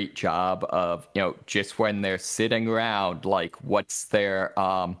a great job of, just when they're sitting around, like what's their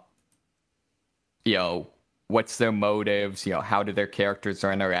motives, how do their characters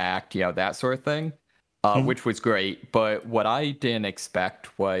interact, that sort of thing, which was great. But what I didn't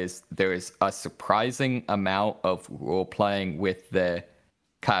expect was there's a surprising amount of role playing with the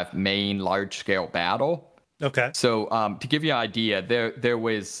kind of main large scale battle. Okay. So to give you an idea, there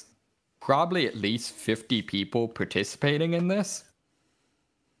was probably at least 50 people participating in this.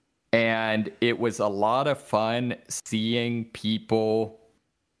 And it was a lot of fun seeing people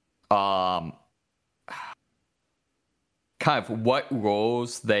kind of what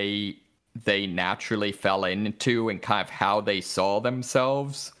roles they naturally fell into and kind of how they saw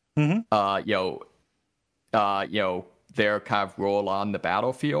themselves. Their kind of role on the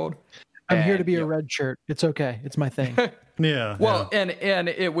battlefield. I'm here to be a red shirt. It's okay. It's my thing. Yeah. Well, and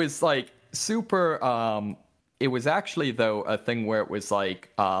it was like super. It was actually, though, a thing where it was like,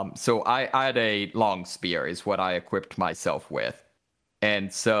 so I had a long spear is what I equipped myself with,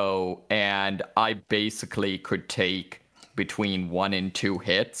 and I basically could take between 1 and 2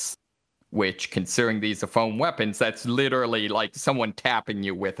 hits, which, considering these are foam weapons, that's literally like someone tapping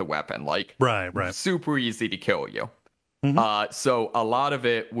you with a weapon, like right, super easy to kill you. So a lot of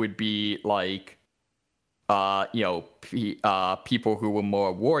it would be like, people who were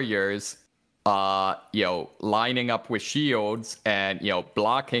more warriors, lining up with shields and,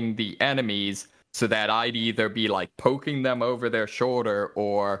 blocking the enemies so that I'd either be like poking them over their shoulder,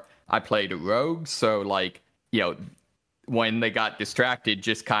 or I played a rogue. So like, when they got distracted,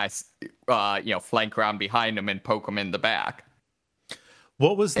 just kind of, flank around behind them and poke them in the back.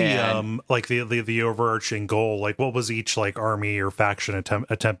 What was the the overarching goal? Like, what was each like army or faction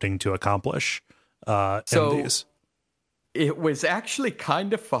attempting to accomplish in these? It was actually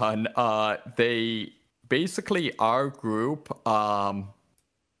kind of fun. They basically, our group,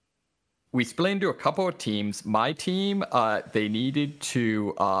 we split into a couple of teams. My team, they needed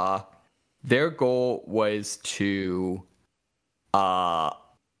to. Their goal was to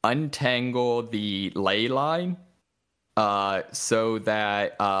untangle the ley line. So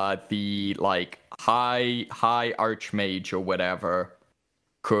that the like high archmage or whatever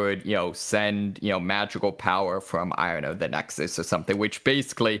could send magical power from, I don't know, the Nexus or something. Which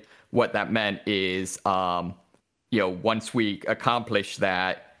basically what that meant is once we accomplished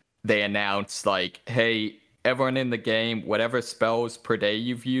that, they announced like, hey, everyone in the game, whatever spells per day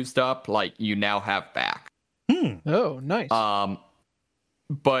you've used up, like you now have back. Oh, nice.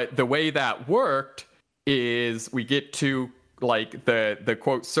 But the way that worked is we get to like the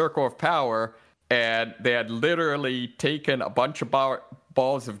quote circle of power, and they had literally taken a bunch of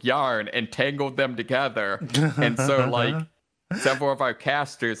balls of yarn and tangled them together, and so like several of our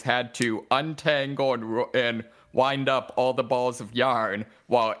casters had to untangle and wind up all the balls of yarn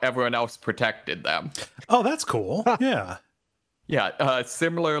while everyone else protected them. Oh, that's cool. Yeah.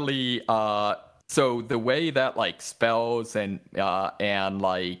 Similarly, so the way that like spells and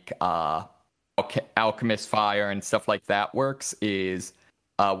like alchemist fire and stuff like that works is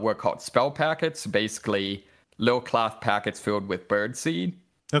we're called spell packets, basically little cloth packets filled with birdseed.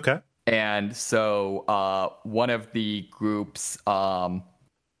 Okay. And so one of the groups, halfway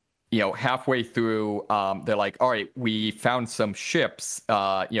through, they're like, all right, we found some ships.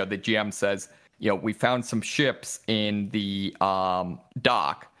 The GM says, we found some ships in the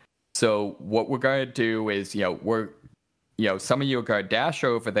dock. So what we're going to do is, some of you are going to dash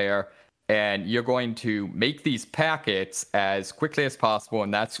over there, and you're going to make these packets as quickly as possible,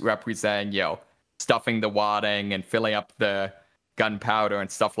 and that's representing, stuffing the wadding and filling up the gunpowder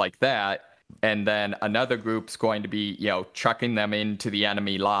and stuff like that. And then another group's going to be, chucking them into the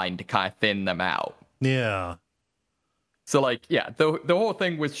enemy line to kind of thin them out. Yeah. So like, yeah, the whole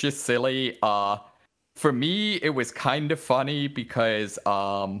thing was just silly. For me, it was kind of funny because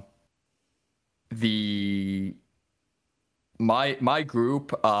my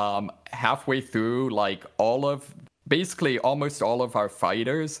group halfway through, like basically almost all of our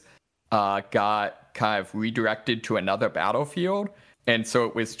fighters got kind of redirected to another battlefield, and so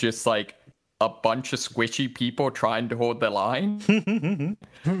it was just like a bunch of squishy people trying to hold the line.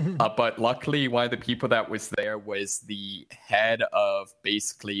 But luckily, one of the people that was there was the head of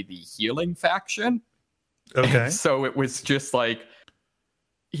basically the healing faction. Okay. And so it was just like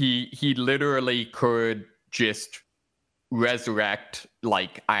he literally could just resurrect,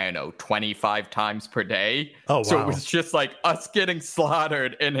 like, I don't know, 25 times per day. Oh, wow. So it was just like us getting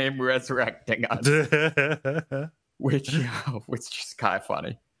slaughtered and him resurrecting us. which was just kind of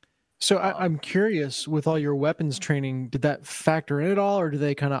funny. So I'm curious, with all your weapons training, did that factor in at all, or do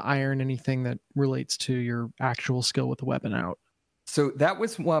they kind of iron anything that relates to your actual skill with the weapon out? So that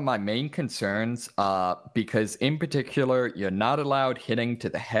was one of my main concerns, because in particular, you're not allowed hitting to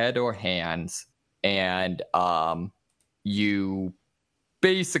the head or hands, and you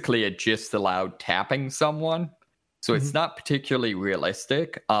basically are just allowed tapping someone. So it's not particularly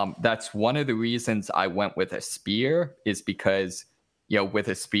realistic. That's one of the reasons I went with a spear, is because, you know, with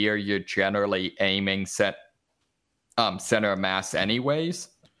a spear, you're generally aiming center of mass anyways.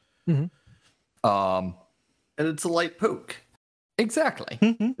 And it's a light poke. Exactly.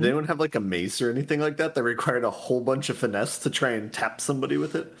 Did anyone have like a mace or anything like that that required a whole bunch of finesse to try and tap somebody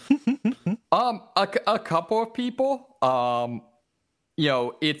with it? A couple of people. You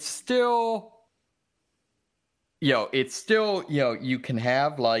know, it's still, you can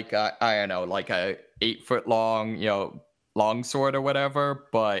have like I don't know, like a 8-foot long, long sword or whatever,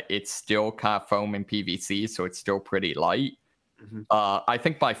 but it's still kind of foam and PVC, so it's still pretty light. I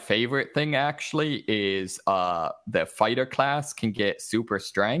think my favorite thing actually is the fighter class can get super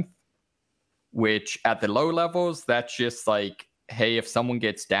strength, which at the low levels, that's just like, hey, if someone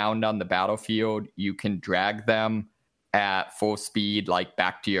gets downed on the battlefield, you can drag them at full speed, like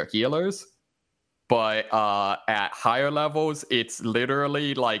back to your healers. But at higher levels, it's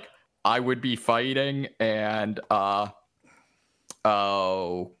literally like I would be fighting and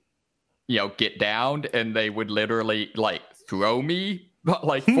get downed, and they would literally like throw me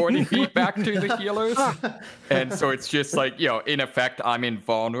like 40 feet back to the healers. And so it's just like, in effect, I'm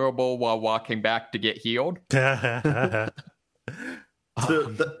invulnerable while walking back to get healed. So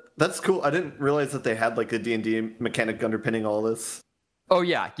that's cool. I didn't realize that they had like a D&D mechanic underpinning all this. Oh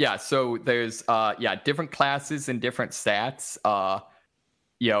yeah. So there's different classes and different stats.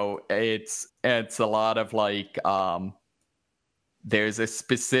 It's a lot of like there's a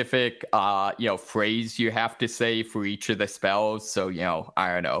specific phrase you have to say for each of the spells. So,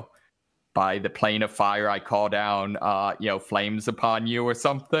 I don't know, by the plane of fire I call down flames upon you or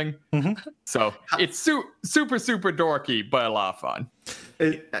something. So it's super dorky, but a lot of fun.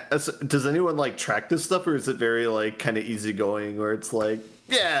 Does anyone like track this stuff, or is it very like kind of easygoing where it's like,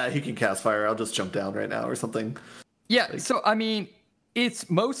 yeah, he can cast fire, I'll just jump down right now or something? Yeah, so I mean, it's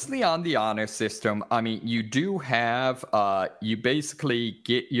mostly on the honor system. I mean, you do have, you basically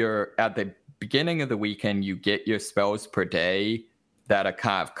get at the beginning of the weekend, you get your spells per day that are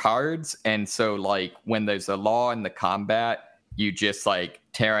kind of cards. And so, like, when there's a law in the combat, you just, like,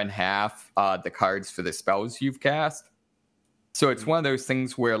 tear in half the cards for the spells you've cast. So it's one of those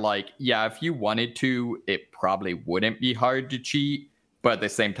things where, like, yeah, if you wanted to, it probably wouldn't be hard to cheat. But at the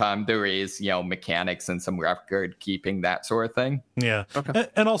same time, there is, mechanics and some record keeping, that sort of thing. Yeah. Okay.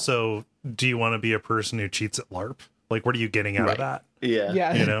 And also, do you want to be a person who cheats at LARP? Like, what are you getting out of that?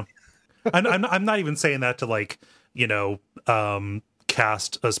 Yeah. I'm not even saying that to like,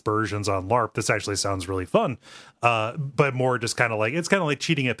 cast aspersions on LARP. This actually sounds really fun. But more just kind of like, it's kind of like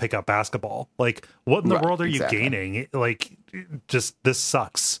cheating at pickup basketball. Like, what in the world are you gaining? Like, just, this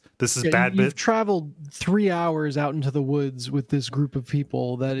sucks. This is bad. You've traveled 3 hours out into the woods with this group of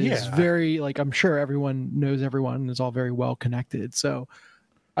people that is very, like, I'm sure everyone knows everyone and is all very well connected. So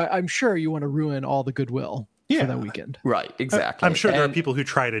I'm sure you want to ruin all the goodwill for that weekend. Right, exactly. I'm sure there are people who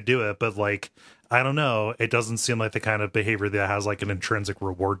try to do it, but like, I don't know. It doesn't seem like the kind of behavior that has like an intrinsic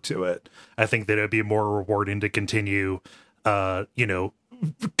reward to it. I think that it'd be more rewarding to continue, like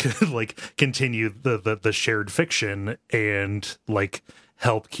continue the shared fiction and like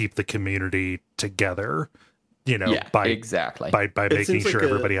help keep the community together, by making sure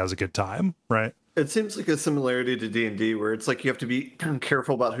everybody has a good time. Right. It seems like a similarity to D&D where it's like you have to be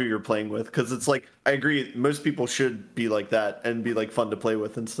careful about who you're playing with, because it's like, I agree, most people should be like that and be like fun to play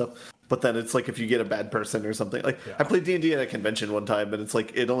with and stuff. but then it's like if you get a bad person or something. Like I played D&D at a convention one time, and it's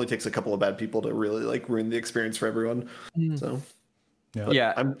like it only takes a couple of bad people to really like ruin the experience for everyone. So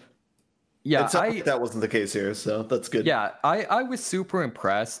yeah, it sounds like that wasn't the case here, so that's good. Yeah, I was super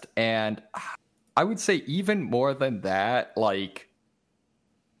impressed, and I would say even more than that, like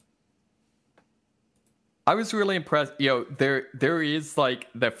I was really impressed. There is like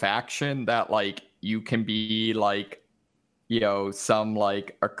the faction that like you can be like, some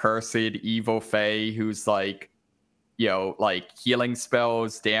like accursed evil fae who's like, like healing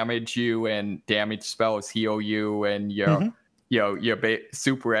spells damage you and damage spells heal you, and you're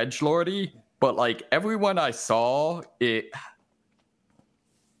super edgelordy. But like everyone I saw, it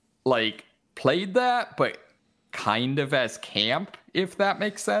like played that, but kind of as camp, if that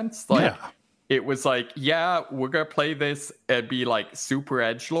makes sense. Like it was like, yeah, we're gonna play this and be like super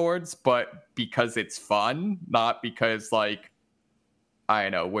edgelords, but because it's fun, not because like I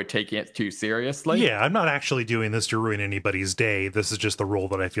don't know, we're taking it too seriously. Yeah, I'm not actually doing this to ruin anybody's day. This is just the role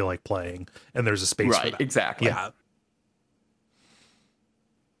that I feel like playing, and there's a space for that. Exactly. Yeah.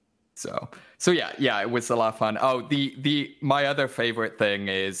 So yeah, it was a lot of fun. Oh, my other favorite thing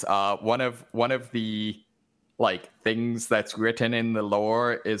is one of the like things that's written in the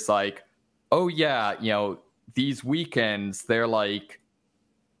lore is like, oh yeah, these weekends they're like,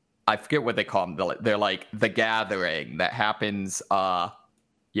 I forget what they call them. They're like the gathering that happens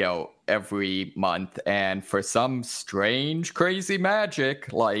every month, and for some strange crazy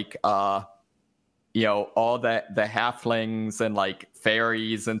magic, like all that the halflings and like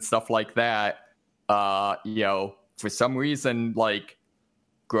fairies and stuff like that, for some reason like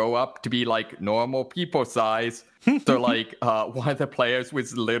grow up to be like normal people size. So like one of the players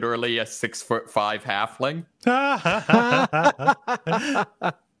was literally a 6'5" halfling.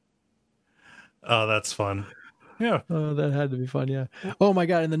 Oh, that's fun. Yeah. Oh, that had to be fun. Yeah. Oh my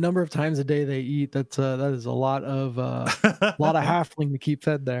God. And the number of times a day they eat, that is a lot of halfling to keep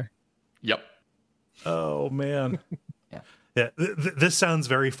fed there. Yep. Oh man. Yeah. This sounds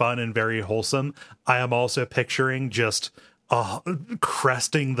very fun and very wholesome. I am also picturing just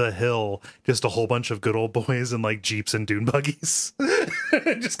cresting the hill, just a whole bunch of good old boys in like jeeps and dune buggies,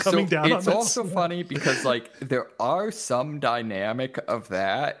 just coming down. It's also funny because like there are some dynamic of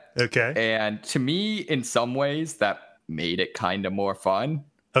that. Okay. And to me, in some ways, that made it kind of more fun.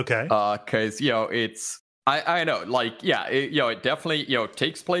 Okay. Because it's. I know, like, yeah, it definitely,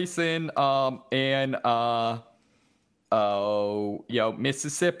 takes place in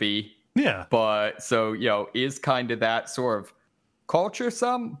Mississippi. Yeah. But so, is kind of that sort of culture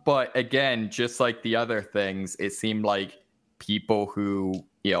some. But again, just like the other things, it seemed like people who,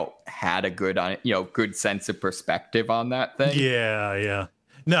 had a good, good sense of perspective on that thing. Yeah. Yeah.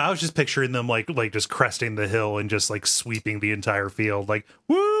 No, I was just picturing them like just cresting the hill and just like sweeping the entire field, like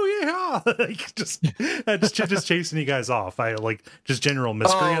woo, yeah, like just chasing you guys off. I like just general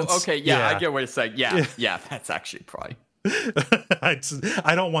miscreants. Oh, okay, yeah, I get what you're saying. Yeah, that's actually probably.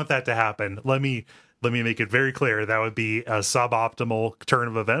 I don't want that to happen. Let me make it very clear that would be a suboptimal turn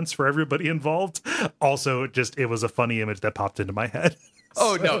of events for everybody involved. Also, it was a funny image that popped into my head.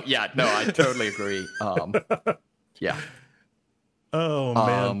 Oh no, I totally agree. Yeah. Oh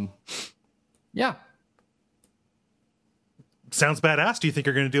man. Yeah. Sounds badass. Do you think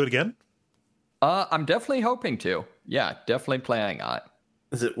you're going to do it again? I'm definitely hoping to. Yeah, definitely planning on it.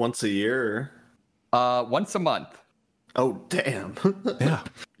 Is it once a year? Once a month. Oh, damn. Yeah.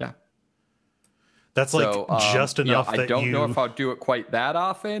 Yeah. That's like just enough. I don't know if I'll do it quite that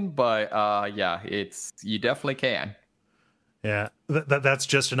often, but yeah, you definitely can. Yeah, that's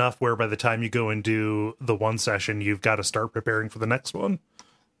just enough where by the time you go and do the one session, you've got to start preparing for the next one.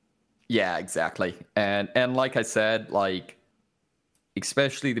 Yeah, exactly. And like I said, like,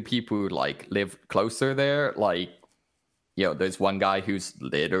 especially the people who like live closer there, like, there's one guy who's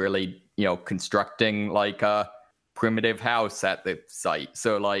literally, constructing like a primitive house at the site.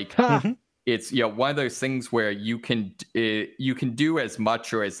 So like, it's, one of those things where you can do as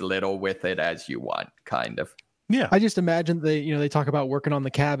much or as little with it as you want, kind of. Yeah, I just imagine they talk about working on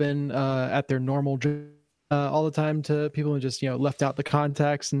the cabin at their normal job all the time to people who just left out the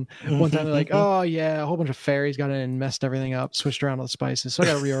context. And one time they're like, "Oh yeah, a whole bunch of fairies got in and messed everything up, switched around all the spices, so I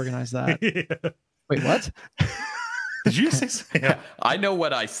got to reorganize that." Yeah. Wait, what? Did you say so? Yeah. I know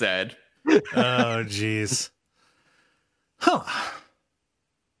what I said. Oh, jeez. Huh.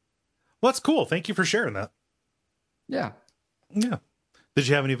 Well, that's cool. Thank you for sharing that. Yeah. Yeah. Did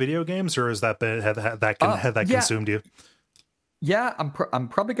you have any video games, or has that consumed you? Yeah, I'm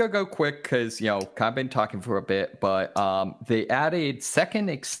probably gonna go quick because I've been talking for a bit, but they added second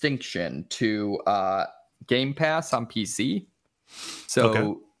Extinction to Game Pass on PC.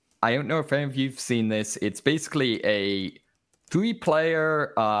 So I don't know if any of you've seen this. It's basically a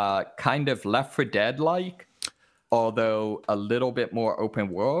 3-player kind of Left 4 Dead-like, although a little bit more open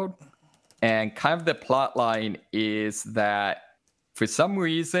world. And kind of the plot line is that for some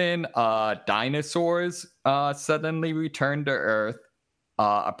reason, dinosaurs suddenly return to Earth,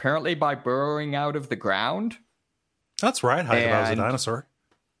 apparently by burrowing out of the ground. That's right. If I was a dinosaur.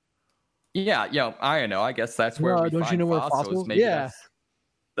 Yeah, I don't know. I guess that's where we don't find you know fossils. where fossils? Maybe Yeah.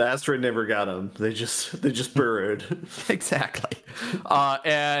 The asteroid never got them. They just burrowed. Exactly.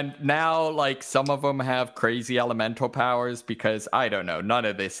 And now, like, some of them have crazy elemental powers because, I don't know, none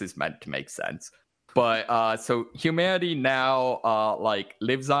of this is meant to make sense. But so humanity now, like,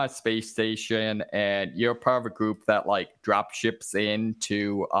 lives on a space station, and you're part of a group that, like, drop ships in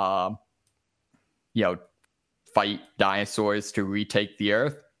to, fight dinosaurs to retake the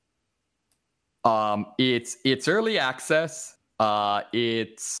Earth. It's early access.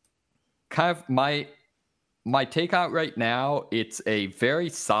 It's kind of my take out right now. It's a very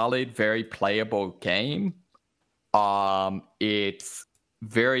solid, very playable game. It's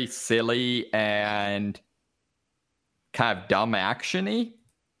very silly and kind of dumb actiony.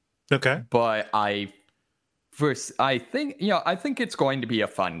 Okay. But I think it's going to be a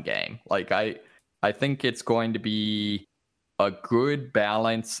fun game. Like I think it's going to be a good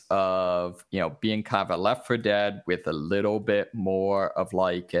balance of, being kind of a Left 4 Dead with a little bit more of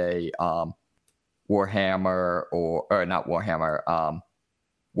like a Warhammer or not Warhammer,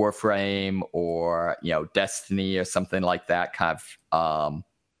 Warframe or, Destiny or something like that kind of,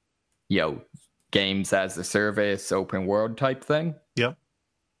 games as a service, open world type thing. Yep.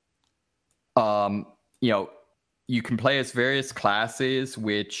 You can play as various classes,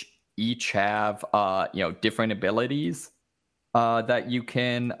 which each have, different abilities that you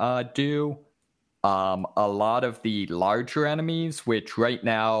can do. A lot of the larger enemies, which right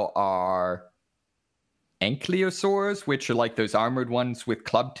now are ankylosaurs, which are like those armored ones with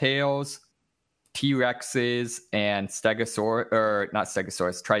club tails, T-Rexes, and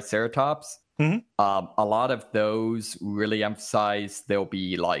Triceratops. Mm-hmm. A lot of those really emphasize they'll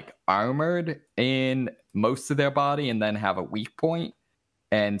be like armored in most of their body and then have a weak point.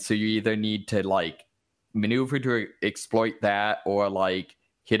 And so you either need to like maneuver to exploit that or like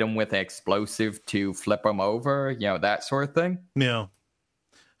hit them with an explosive to flip them over, that sort of thing. Yeah.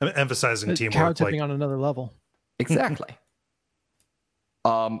 Emphasizing teamwork. Cow tipping on another level. Exactly.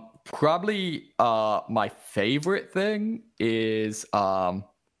 Probably my favorite thing is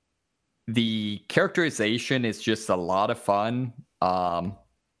the characterization is just a lot of fun.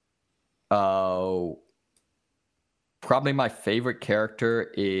 Probably my favorite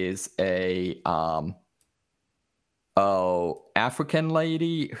character is a African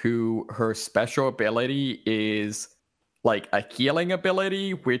lady who her special ability is like a healing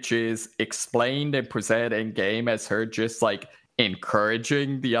ability, which is explained and presented in game as her just like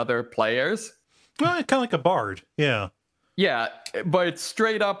encouraging the other players. Well, kind of like a bard. Yeah. Yeah, but it's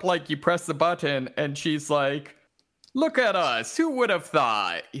straight up like you press the button and she's like, look at us. Who would have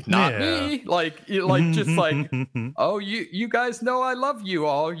thought? Not me. Like just like, oh, you guys know I love you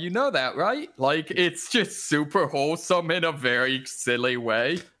all. You know that, right? Like, it's just super wholesome in a very silly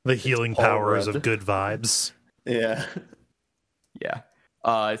way. The healing powers of good vibes. Yeah. Yeah.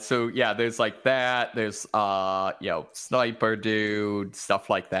 So yeah, there's like that. There's sniper dude, stuff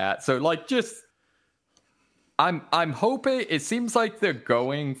like that. So like just I'm hoping it seems like they're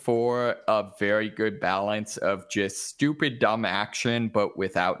going for a very good balance of just stupid dumb action, but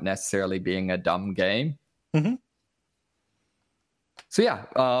without necessarily being a dumb game. Mm-hmm. So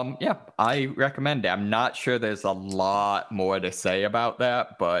yeah, I recommend it. I'm not sure there's a lot more to say about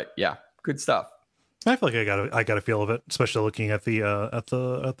that, but yeah, good stuff. I feel like I got a feel of it, especially looking at the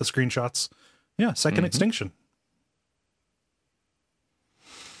screenshots. Yeah, second Extinction.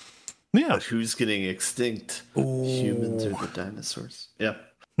 Yeah. But who's getting extinct? Ooh. Humans or the dinosaurs? Yeah.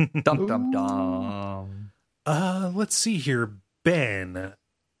 Dum dum dum. Let's see here, Ben.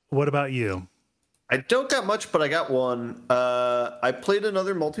 What about you? I don't got much, but I got one. I played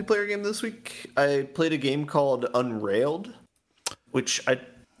another multiplayer game this week. I played a game called Unrailed, which I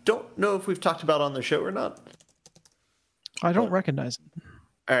don't know if we've talked about on the show or not. I don't recognize it.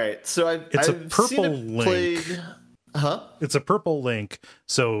 All right, so It's a purple link. Huh? It's a purple link,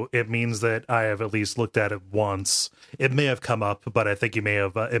 so it means that I have at least looked at it once. It may have come up, but I think it may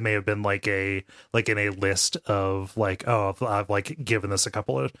have been like in a list of like, oh, I've like given this a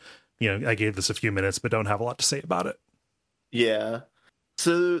couple of, I gave this a few minutes, but don't have a lot to say about it. Yeah.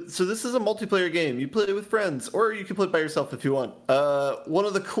 So this is a multiplayer game. You play it with friends, or you can play it by yourself if you want. One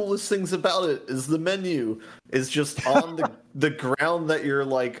of the coolest things about it is the menu is just on the ground that you're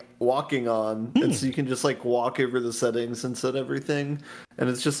like walking on, and so you can just like walk over the settings and set everything, and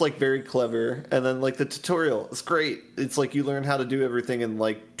it's just like very clever. And then like the tutorial is great. It's like you learn how to do everything in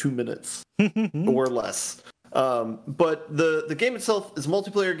like 2 minutes or less. But the game itself is a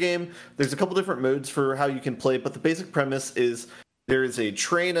multiplayer game. There's a couple different modes for how you can play, but the basic premise is there is a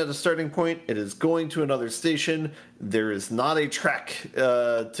train at a starting point. It is going to another station. There is not a track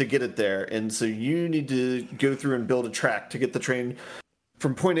to get it there. And so you need to go through and build a track to get the train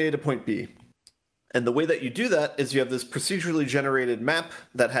from point A to point B. And the way that you do that is you have this procedurally generated map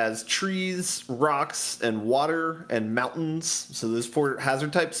that has trees, rocks, and water, and mountains. So there's 4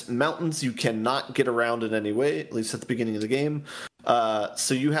 hazard types. Mountains you cannot get around in any way, at least at the beginning of the game.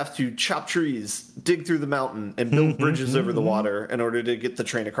 So you have to chop trees, dig through the mountain, and build bridges over the water in order to get the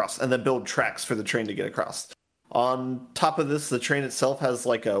train across, and then build tracks for the train to get across. On top of this, the train itself has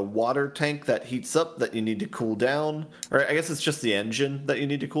like a water tank that heats up that you need to cool down. Or I guess it's just the engine that you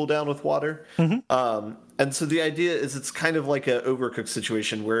need to cool down with water. And so the idea is it's kind of like an Overcooked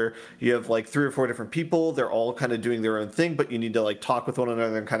situation where you have like 3 or 4 different people. They're all kind of doing their own thing, but you need to like talk with one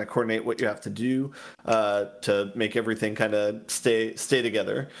another and kind of coordinate what you have to do to make everything kind of stay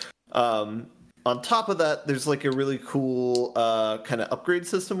together. On top of that, there's like a really cool kind of upgrade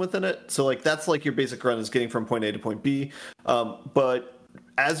system within it. So like that's like your basic run is getting from point A to point B. But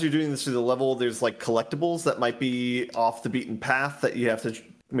as you're doing this through the level, there's like collectibles that might be off the beaten path that you have to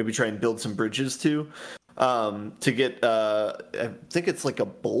maybe try and build some bridges to get. I think it's like a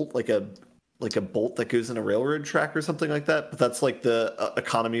bolt, like a bolt that goes in a railroad track or something like that. But that's like the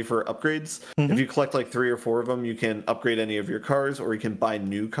economy for upgrades. If you collect like 3 or 4 of them, you can upgrade any of your cars, or you can buy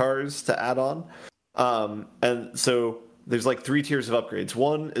new cars to add on. And so there's like 3 tiers of upgrades.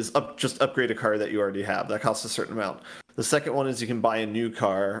 One is just upgrade a car that you already have. That costs a certain amount. The second one is you can buy a new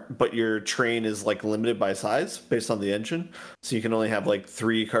car, but your train is like limited by size based on the engine. So you can only have like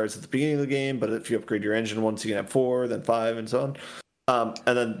 3 cars at the beginning of the game, but if you upgrade your engine once, you can have 4, then 5, and so on.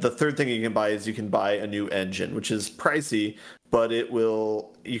 And then the third thing you can buy is you can buy a new engine, which is pricey, but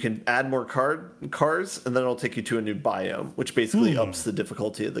you can add more cars, and then it'll take you to a new biome, which basically ups the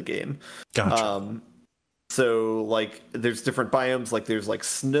difficulty of the game. Gotcha. So like there's different biomes, like there's like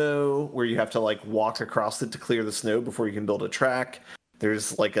snow where you have to like walk across it to clear the snow before you can build a track.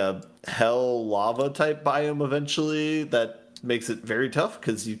 There's like a hell lava type biome eventually that makes it very tough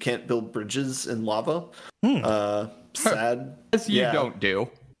because you can't build bridges in lava. Sad. As you don't do.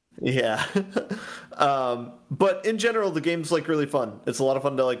 Yeah. But in general, the game's like really fun. It's a lot of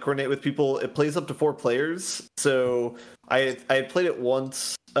fun to like coordinate with people. It plays up to 4 players. So I had played it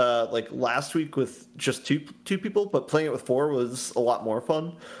once like last week with just two people, but playing it with 4 was a lot more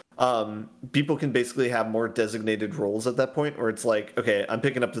fun. People can basically have more designated roles at that point where it's like, okay, I'm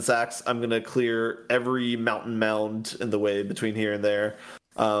picking up this axe. I'm going to clear every mountain mound in the way between here and there.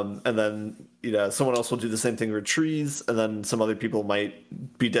 And then, someone else will do the same thing with trees, and then some other people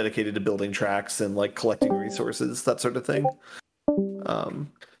might be dedicated to building tracks and like collecting resources, that sort of thing.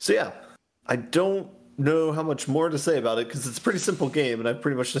 So yeah, I don't know how much more to say about it because it's a pretty simple game, and I've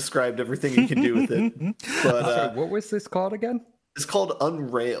pretty much described everything you can do with it. But what was this called again? It's called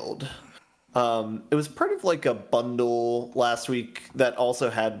Unrailed. It was part of like a bundle last week that also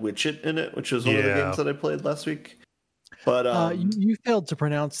had Witchit in it, which was one of the games that I played last week. But you failed to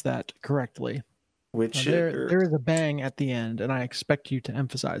pronounce that correctly. Witchit. There is a bang at the end, and I expect you to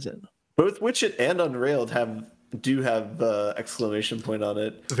emphasize it. Both Witchit and Unrailed do have exclamation point on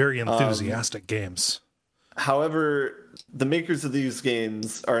it. Very enthusiastic games. However, the makers of these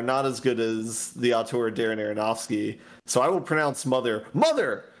games are not as good as the auteur Darren Aronofsky, so I will pronounce mother,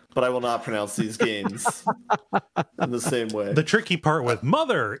 but I will not pronounce these games in the same way. The tricky part with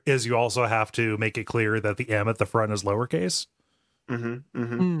mother is you also have to make it clear that the M at the front is lowercase.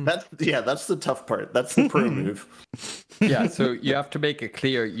 That's the tough part. That's the pro move. Yeah, so you have to make it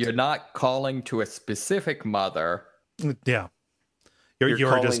clear you're not calling to a specific mother. Yeah. You're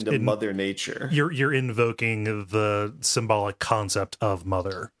calling just to Mother Nature. You're invoking the symbolic concept of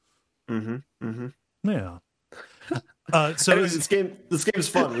mother. Yeah. So anyways, this game's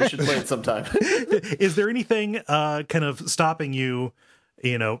fun. We should play it sometime. Is there anything kind of stopping you,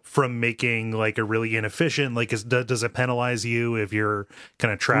 from making like a really inefficient? Like, does it penalize you if your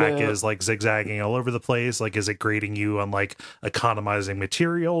kind of track is like zigzagging all over the place? Like, is it grading you on like economizing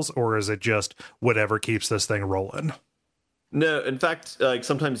materials, or is it just whatever keeps this thing rolling? No, in fact, like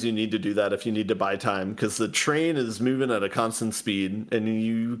sometimes you need to do that if you need to buy time because the train is moving at a constant speed and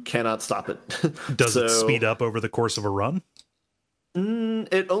you cannot stop it. Does it speed up over the course of a run?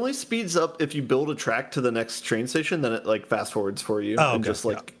 It only speeds up if you build a track to the next train station, then it like fast forwards for you and just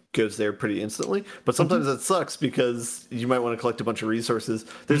like goes there pretty instantly. But sometimes that sucks because you might want to collect a bunch of resources.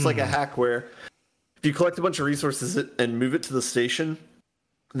 There's like a hack where if you collect a bunch of resources and move it to the station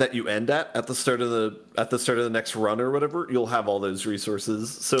that you end at the start of the next run or whatever, you'll have all those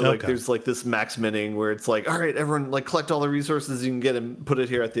resources. So like there's like this max minning where it's like, all right, everyone like collect all the resources you can get and put it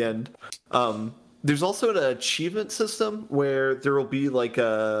here at the end. There's also an achievement system where there will be like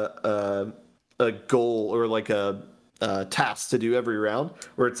a goal or like a task to do every round,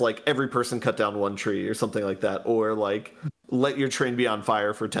 where it's like every person cut down one tree or something like that, or like let your train be on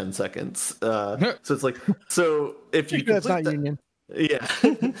fire for 10 seconds. So it's like, so if you that's not union. Yeah.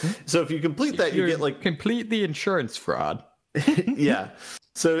 So if you complete that, you get like complete the insurance fraud. Yeah.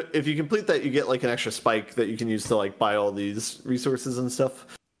 So if you complete that, you get like an extra spike that you can use to like buy all these resources and stuff.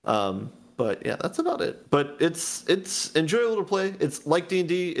 But yeah, that's about it. But it's enjoyable to play. It's like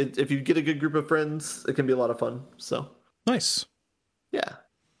D&D. If you get a good group of friends, it can be a lot of fun. So nice. Yeah,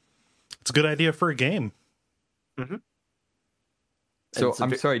 it's a good idea for a game. Mm-hmm. So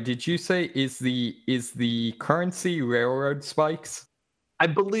I'm sorry. Did you say is the currency railroad spikes? I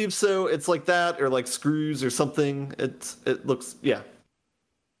believe so. It's like that, or like screws or something. It looks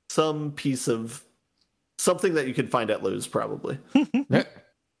some piece of something that you could find at Lowe's probably.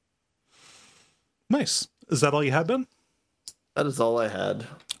 Nice. Is that all you had, Ben? That is all I had.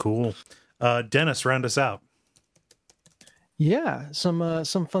 Cool. Dennis, round us out. Yeah, some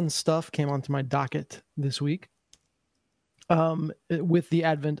fun stuff came onto my docket this week. With the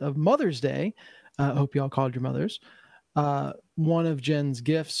advent of Mother's Day, I hope you all called your mothers. One of Jen's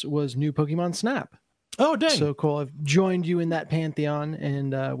gifts was new Pokemon Snap. Oh, dang. So cool. I've joined you in that pantheon,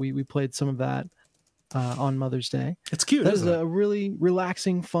 and we played some of that on Mother's Day. It's cute. That is a really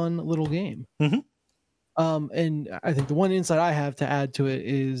relaxing, fun little game. Mm-hmm. And I think the one insight I have to add to it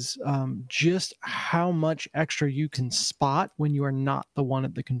is just how much extra you can spot when you are not the one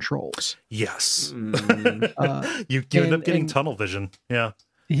at the controls. Yes. You end up getting tunnel vision. Yeah.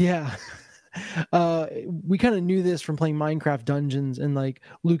 Yeah. We kind of knew this from playing Minecraft Dungeons, and like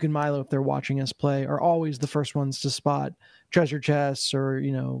Luke and Milo, if they're watching us play, are always the first ones to spot treasure chests or,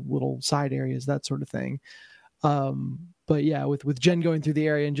 little side areas, that sort of thing. But yeah, with Jen going through the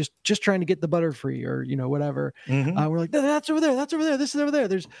area and just trying to get the Butterfree or whatever, we're like, that's over there, this is over there.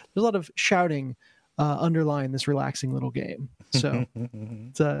 There's a lot of shouting underlying this relaxing little game. So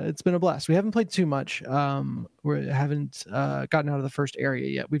it's been a blast. We haven't played too much. We haven't gotten out of the first area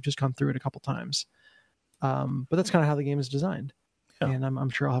yet. We've just gone through it a couple times. But that's kind of how the game is designed, and I'm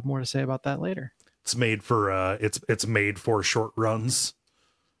sure I'll have more to say about that later. It's made for it's made for short runs.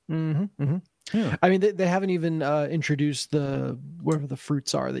 Yeah. I mean, they haven't even introduced whatever the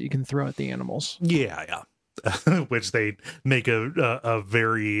fruits are that you can throw at the animals. Yeah. Which they make a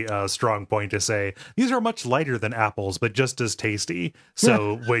very strong point to say, these are much lighter than apples, but just as tasty.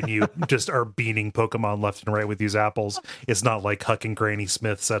 So when you just are beaning Pokemon left and right with these apples, it's not like hucking Granny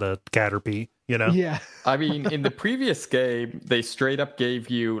Smiths at a Caterpie, Yeah. I mean, in the previous game, they straight up gave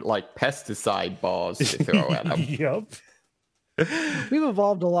you like pesticide balls to throw at them. Yep. We've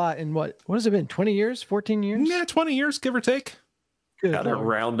evolved a lot in what has it been? 20 years? 14 years? Yeah, 20 years, give or take. Good Gotta Lord.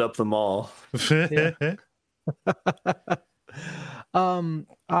 round up them all.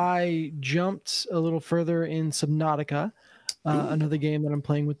 I jumped a little further in Subnautica, another game that I'm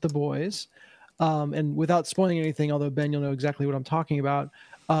playing with the boys. And without spoiling anything, although Ben, you'll know exactly what I'm talking about,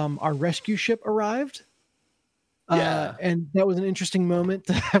 our rescue ship arrived. Yeah. And that was an interesting moment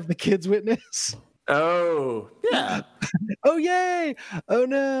to have the kids witness. Oh, yeah. Oh, yay. Oh,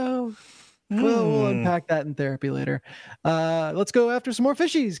 no. Well, we'll unpack that in therapy later. Let's go after some more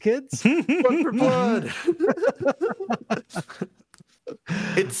fishies, kids. Blood for blood.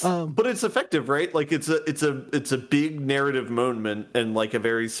 But it's effective, right? Like it's a big narrative moment in like a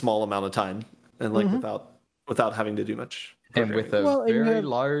very small amount of time, and like without having to do much. And with a very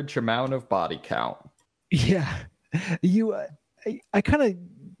large amount of body count. Yeah. I kind of,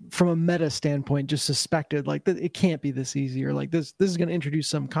 from a meta standpoint, just suspected like that it can't be this easy, or like this is going to introduce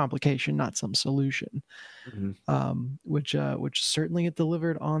some complication, not some solution. Which certainly it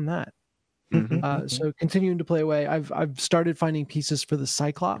delivered on that. So continuing to play away, I've started finding pieces for the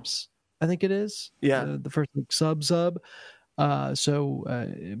Cyclops. I think it is. Yeah. The first like, sub. So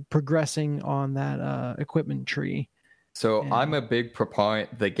progressing on that equipment tree. So I'm a big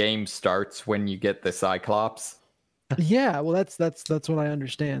proponent. The game starts when you get the Cyclops. Yeah, well, that's what I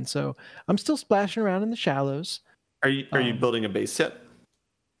understand. So I'm still splashing around in the shallows. Are you building a base yet?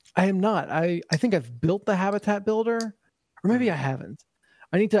 I am not. I think I've built the habitat builder, or maybe I haven't.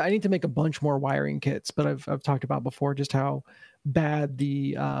 I need to make a bunch more wiring kits, but I've talked about before just how bad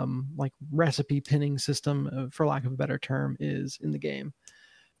the like recipe pinning system, for lack of a better term, is in the game.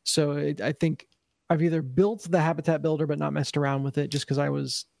 So I think I've either built the habitat builder but not messed around with it just because I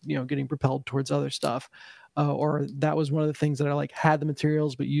was, getting propelled towards other stuff, or that was one of the things that I like had the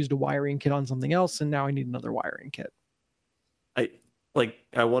materials but used a wiring kit on something else, and now I need another wiring kit. I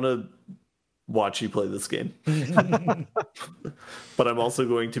want to watch you play this game, but I'm also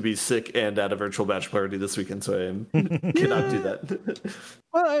going to be sick and at a virtual batch party this weekend, so I cannot do that.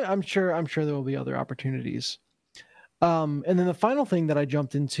 Well, I'm sure there will be other opportunities. And then the final thing that I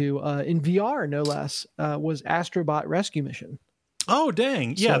jumped into in VR, no less, was Astrobot Rescue Mission. Oh,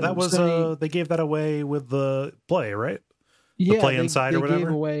 dang. Yeah, that was, they gave that away with the Play, right? Yeah, the Play Inside or whatever? They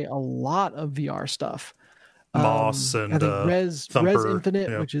gave away a lot of VR stuff. Moss and I think Res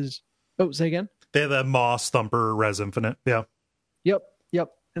Infinite, which is... Oh, say again? They had the Moss, Thumper, Res Infinite. Yeah. Yep.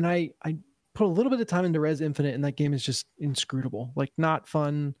 And I put a little bit of time into Res Infinite, and that game is just inscrutable. Like, not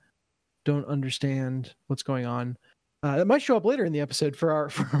fun. Don't understand what's going on. That might show up later in the episode for our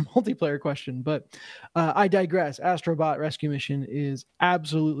multiplayer question, but I digress. Astrobot Rescue Mission is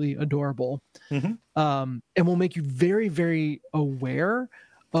absolutely adorable, and will make you very, very aware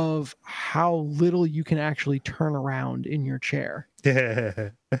of how little you can actually turn around in your chair.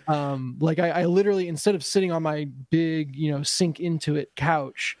 Like I literally, instead of sitting on my big, sink into it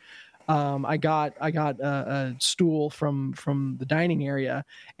couch, I got a stool from the dining area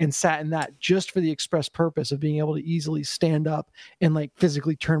and sat in that just for the express purpose of being able to easily stand up and like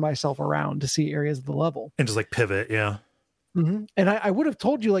physically turn myself around to see areas of the level and just like pivot. Yeah. And I would have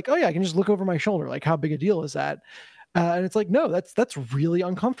told you like, oh yeah, I can just look over my shoulder. Like, how big a deal is that? And it's like, no, that's really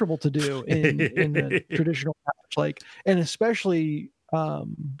uncomfortable to do in a traditional couch, like, and especially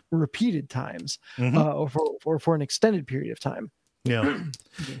repeated times, or for an extended period of time. Yeah.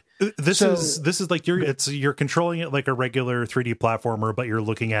 This is like you're controlling it like a regular 3D platformer, but you're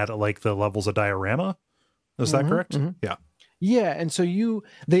looking at it like the levels of diorama. Is that correct? Yeah. Yeah, and so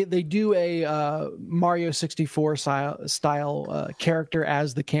they do a Mario 64 style character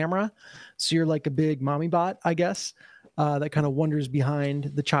as the camera. So you're like a big mommy bot, I guess, that kind of wanders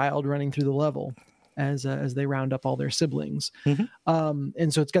behind the child running through the level as they round up all their siblings.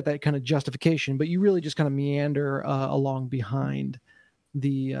 And so it's got that kind of justification, but you really just kind of meander along behind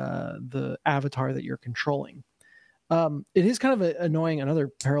the avatar that you're controlling. It is kind of annoying. Another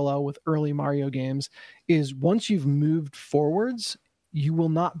parallel with early Mario games is once you've moved forwards, you will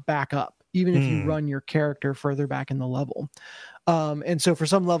not back up, even if you run your character further back in the level. And so for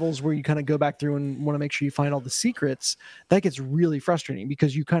some levels where you kind of go back through and want to make sure you find all the secrets, that gets really frustrating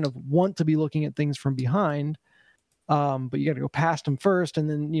because you kind of want to be looking at things from behind, but you got to go past them first. And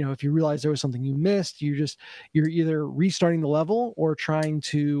then, if you realize there was something you missed, you're either restarting the level or trying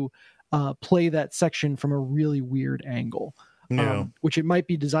to play that section from a really weird angle, which it might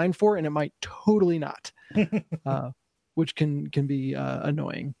be designed for, and it might totally not, which can be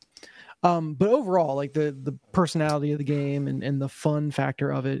annoying. But overall, like the personality of the game and the fun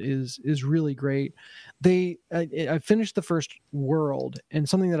factor of it is really great. I finished the first world, and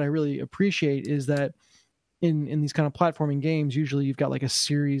something that I really appreciate is that in these kind of platforming games, usually you've got like a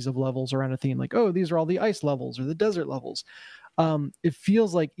series of levels around a theme, like, oh, these are all the ice levels or the desert levels. It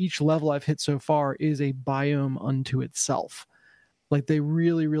feels like each level I've hit so far is a biome unto itself. Like they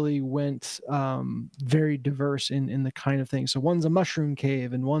really, really went very diverse in the kind of thing. So one's a mushroom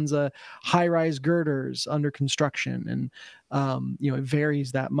cave and one's a high-rise girders under construction, and it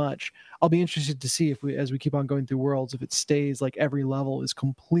varies that much. I'll be interested to see as we keep on going through worlds, if it stays like every level is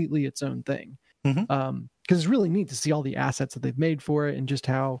completely its own thing. Because it's really neat to see all the assets that they've made for it and just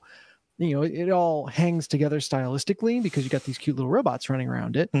how it all hangs together stylistically because you got these cute little robots running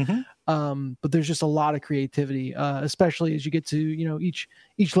around it. But there's just a lot of creativity, especially as you get to,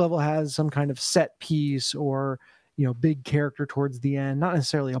 each level has some kind of set piece or, big character towards the end, not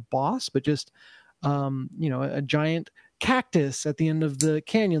necessarily a boss, but just, a giant cactus at the end of the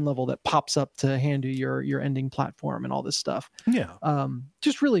canyon level that pops up to hand you your ending platform and all this stuff. Yeah.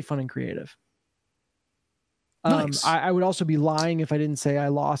 Just really fun and creative. Nice. I would also be lying if I didn't say I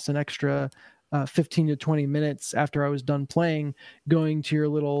lost an extra 15 to 20 minutes after I was done playing, going to your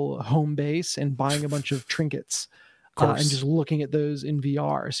little home base and buying a bunch of trinkets and just looking at those in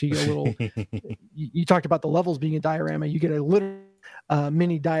VR. So you get a little, you talked about the levels being a diorama. You get a little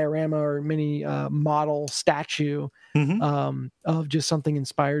mini diorama or mini model statue of just something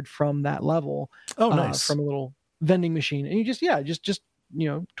inspired from that level. Oh, nice. From a little vending machine. And you just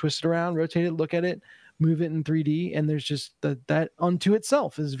twist it around, rotate it, look at it, move it in 3D, and there's just that unto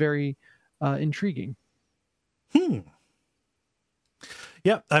itself is very intriguing.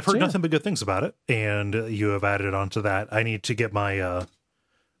 Yeah, I've heard nothing but good things about it, and you have added on to that. I need to get my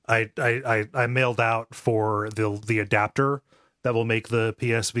I mailed out for the adapter that will make the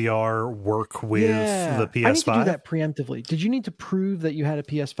PSVR work with the PS5. I need to do that preemptively. Did you need to prove that you had a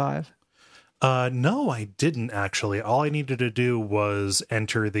PS5? No, I didn't actually. All I needed to do was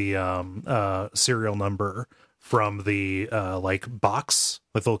enter the serial number from the like box,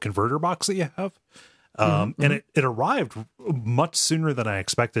 like the little converter box that you have. And it arrived much sooner than I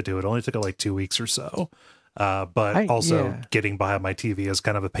expected to. It only took like 2 weeks or so. But getting behind my TV is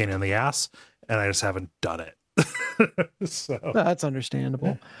kind of a pain in the ass, and I just haven't done it. So that's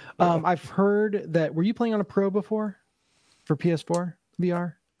understandable. I've heard that. Were you playing on a Pro before for PS4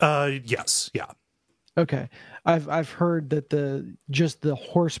 VR? Yes, yeah. Okay, I've heard that the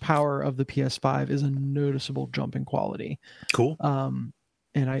horsepower of the PS5 is a noticeable jump in quality. Cool.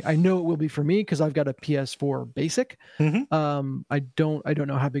 And I know it will be for me because I've got a PS4 basic. I don't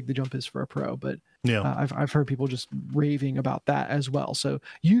know how big the jump is for a Pro, but I've heard people just raving about that as well. So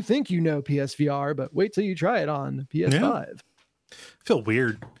you think you know PSVR, but wait till you try it on PS5. Yeah. I feel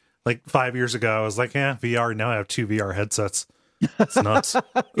weird. Like 5 years ago, I was like, VR. Now I have 2 VR headsets. It's nuts.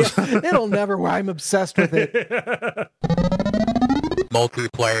 It'll never. I'm obsessed with it.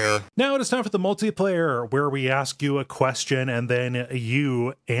 Multiplayer. Now it is time for the multiplayer, where we ask you a question and then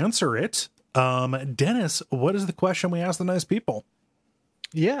you answer it. Dennis, what is the question we ask the nice people?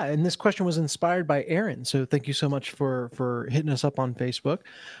 Yeah, and this question was inspired by Aaron. So thank you so much for hitting us up on Facebook.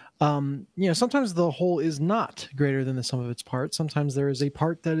 Sometimes the whole is not greater than the sum of its parts. Sometimes there is a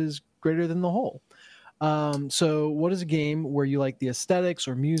part that is greater than the whole. So what is a game where you like the aesthetics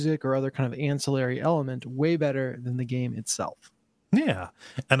or music or other kind of ancillary element way better than the game itself? Yeah,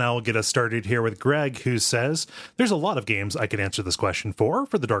 and I'll get us started here with Greg, who says, there's a lot of games I could answer this question for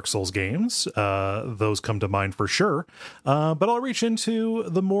the Dark Souls games. Those come to mind for sure. But I'll reach into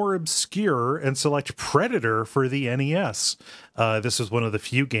the more obscure and select Predator for the NES. This is one of the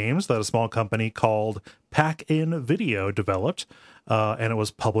few games that a small company called Pack-In Video developed, and it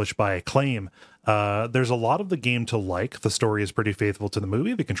was published by Acclaim. There's a lot of the game to like. The story is pretty faithful to the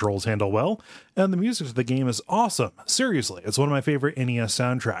movie, the controls handle well, and the music to the game is awesome. Seriously, it's one of my favorite NES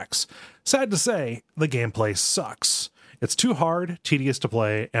soundtracks. Sad to say, the gameplay sucks. It's too hard, tedious to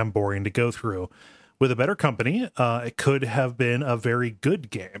play, and boring to go through. With a better company, it could have been a very good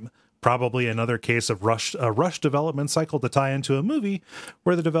game. Probably another case of a rushed development cycle to tie into a movie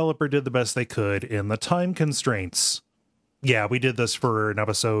where the developer did the best they could in the time constraints. Yeah, we did this for an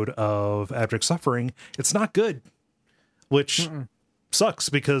episode of Abject Suffering. It's not good, which sucks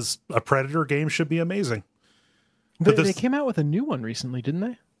because a Predator game should be amazing. But they came out with a new one recently, didn't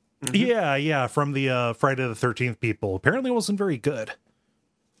they? Yeah, from the Friday the 13th people. Apparently it wasn't very good.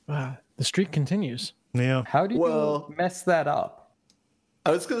 The streak continues. Yeah. How do you mess that up? I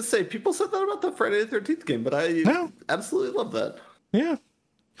was going to say, people said that about the Friday the 13th game, but I absolutely love that. Yeah.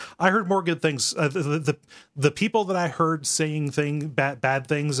 I heard more good things. The people that I heard saying bad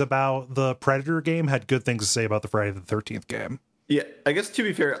things about the Predator game had good things to say about the Friday the 13th game. Yeah, I guess to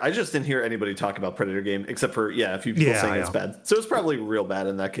be fair, I just didn't hear anybody talk about Predator game except for a few people saying it's bad. So it's probably real bad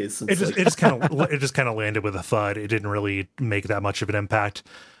in that case. It just kind of landed with a thud. It didn't really make that much of an impact.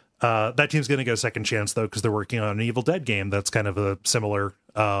 That team's going to get a second chance though because they're working on an Evil Dead game that's kind of a similar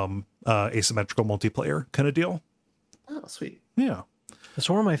asymmetrical multiplayer kind of deal. Oh, sweet. Yeah. It's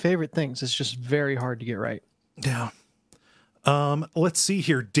one of my favorite things. It's just very hard to get right. Yeah. Let's see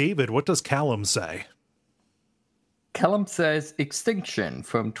here. David, what does Callum say? Callum says Extinction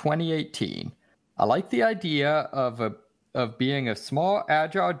from 2018. I like the idea of being a small,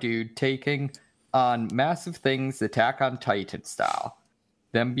 agile dude taking on massive things Attack on Titan style.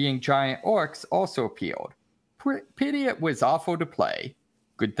 Them being giant orcs also appealed. Pity it was awful to play.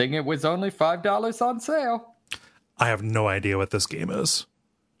 Good thing it was only $5 on sale. I have no idea what this game is.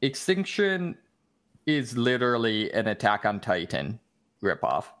 Extinction is literally an Attack on Titan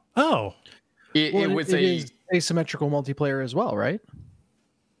ripoff. Oh. It is asymmetrical multiplayer as well, right?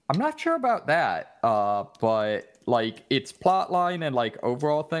 I'm not sure about that, but like its plot line and like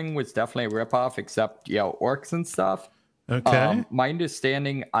overall thing was definitely a ripoff, except orcs and stuff. Okay. My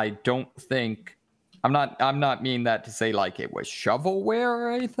understanding, I don't think I'm not meaning that to say like it was shovelware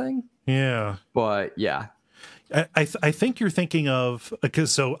or anything. Yeah. But yeah. I think you're thinking of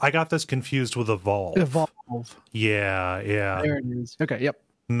because I got this confused with Evolve. Evolve. Yeah. There it is. Okay. Yep.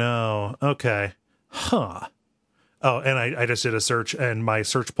 No. Okay. Huh. Oh, and I just did a search, and my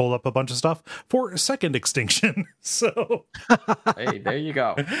search pulled up a bunch of stuff for Second Extinction. So, hey, there you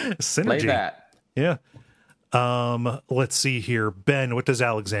go. Synergy. Play that. Yeah. Let's see here. Ben, what does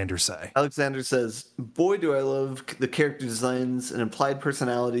Alexander say? Alexander says, boy, do I love the character designs and implied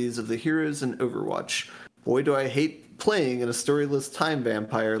personalities of the heroes in Overwatch. Boy, do I hate playing in a storyless time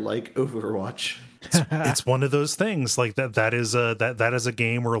vampire like Overwatch. It's one of those things like that is a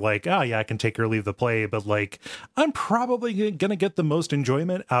game where like, oh yeah, I can take or leave the play, but like I'm probably gonna get the most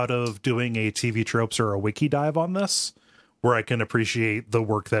enjoyment out of doing a TV tropes or a wiki dive on this, where I can appreciate the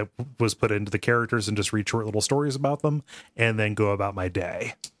work that was put into the characters and just read short little stories about them and then go about my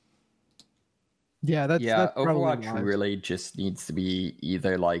day. That's Overwatch really just needs to be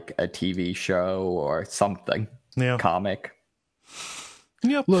either like a TV show or something. Yeah. Comic.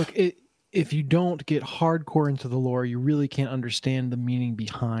 Yep. Look, if you don't get hardcore into the lore, you really can't understand the meaning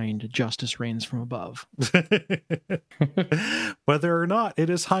behind justice reigns from above. Whether or not it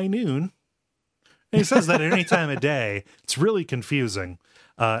is high noon. And he says that at any time of day. It's really confusing.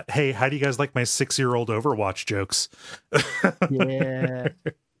 Hey, how do you guys like my 6-year-old Overwatch jokes? Yeah.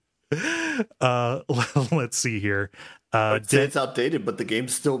 Let's see here. I'd say it's outdated, but the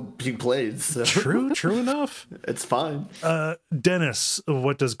game's still being played. So. True enough. It's fine. Dennis,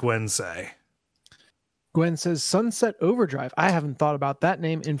 what does Gwen say? Gwen says Sunset Overdrive. I haven't thought about that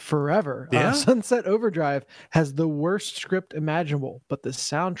name in forever. Yeah? Sunset Overdrive has the worst script imaginable, but the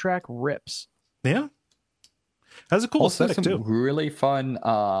soundtrack rips. Yeah. Has a cool also aesthetic some too. Really fun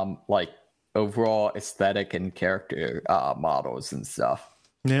like overall aesthetic and character models and stuff.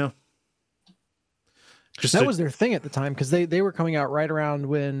 Yeah. That was their thing at the time, because they were coming out right around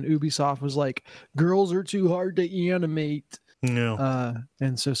when Ubisoft was like, girls are too hard to animate. Yeah.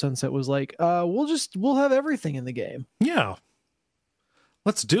 And so Sunset was like, we'll have everything in the game. Yeah.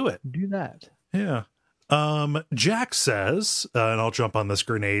 Let's do it. Do that. Yeah. Jack says, and I'll jump on this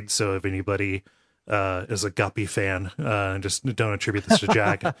grenade, so if anybody is a Guppy fan, just don't attribute this to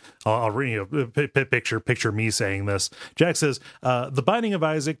Jack. I'll picture me saying this. Jack says, The Binding of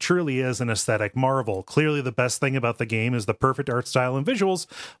Isaac truly is an aesthetic marvel. Clearly the best thing about the game is the perfect art style and visuals,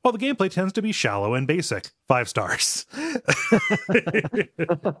 while the gameplay tends to be shallow and basic. 5 stars.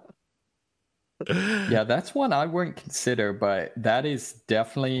 Yeah, that's one I wouldn't consider, but that is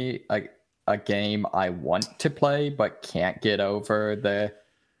definitely a game I want to play, but can't get over the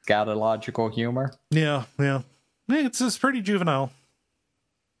scatological humor. Yeah. It's pretty juvenile.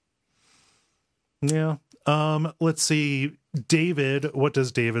 Yeah. Let's see. David, what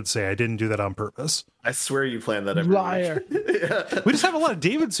does David say? I didn't do that on purpose. I swear you planned that every Liar. week. We just have a lot of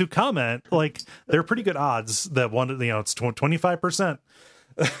Davids who comment. Like, they're pretty good odds that it's 25%.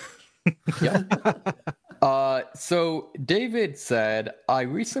 Yeah. So David said, I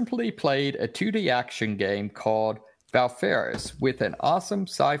recently played a 2D action game called Valfaris with an awesome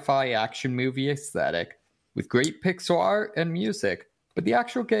sci-fi action movie aesthetic with great pixel art and music, but the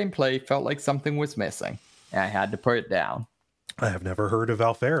actual gameplay felt like something was missing, and I had to put it down. I have never heard of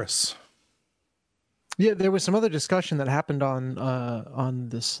Valfaris. Yeah, there was some other discussion that happened on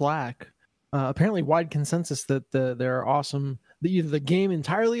the Slack. Apparently, wide consensus that there are awesome. Either the game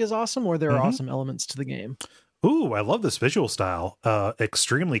entirely is awesome, or there are awesome elements to the game. Ooh, I love this visual style.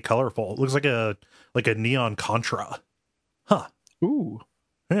 Extremely colorful. It looks like a neon Contra. Huh. Ooh.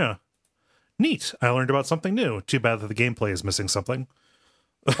 Yeah. Neat. I learned about something new. Too bad that the gameplay is missing something.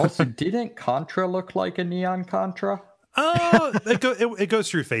 Also, didn't Contra look like a neon Contra? It goes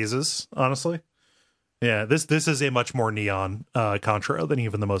through phases, honestly. Yeah, this is a much more neon Contra than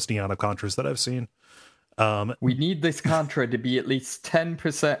even the most neon of Contras that I've seen. We need this Contra to be at least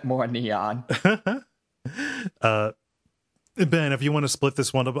 10% more neon. Ben, if you want to split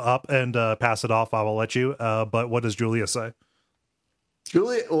this one up and pass it off, I will let you. But what does Julia say?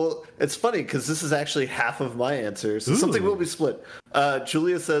 Julia, well, it's funny because this is actually half of my answer, so something will be split.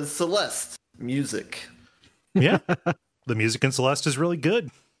 Julia says Celeste, music. Yeah, the music in Celeste is really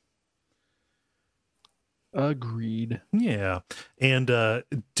good. Agreed. Yeah, and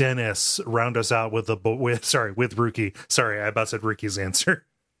Dennis, round us out with Rookie. Sorry, I about said Rookie's answer.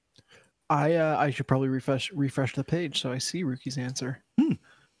 I should probably refresh the page so I see Rookie's answer.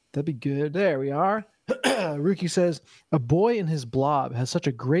 That'd be good. There we are. Rookie says, a boy in his blob has such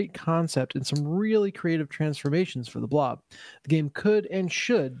a great concept and some really creative transformations for the blob. The game could and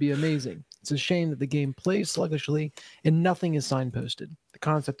should be amazing. It's a shame that the game plays sluggishly and nothing is signposted. The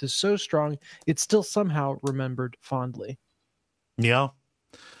concept is so strong, it's still somehow remembered fondly. Yeah.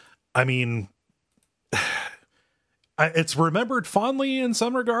 I mean, it's remembered fondly in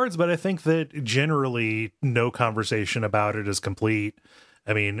some regards, but I think that generally no conversation about it is complete.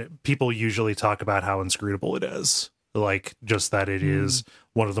 I mean, people usually talk about how inscrutable it is. Like, just that it is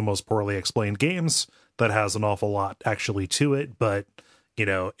one of the most poorly explained games that has an awful lot actually to it. But, you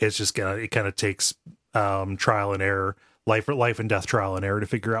know, it's just it kind of takes trial and error, life and death trial and error to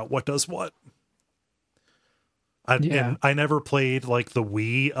figure out what does what. And I never played like the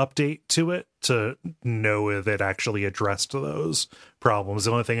Wii update to it to know if it actually addressed those problems.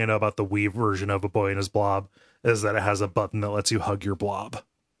 The only thing I know about the Wii version of A Boy and His Blob is that it has a button that lets you hug your blob.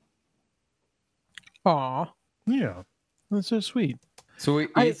 Aw. Yeah. That's so sweet. So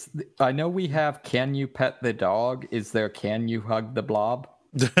I know we have Can You Pet the Dog? Is there Can You Hug the Blob?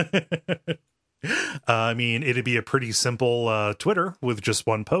 I mean, it'd be a pretty simple Twitter with just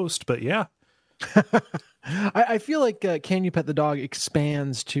one post, but yeah. I feel like Can You Pet the Dog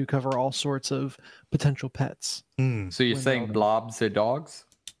expands to cover all sorts of potential pets. So you're saying blobs are dogs?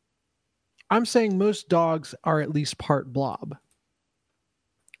 I'm saying most dogs are at least part blob.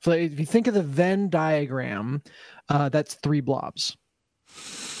 So if you think of the Venn diagram, that's 3 blobs.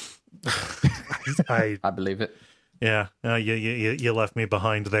 I believe it. Yeah, you left me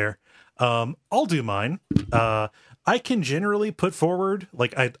behind there. I'll do mine. I can generally put forward,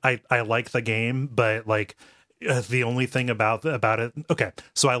 like, I like the game, but like the only thing about it. Okay,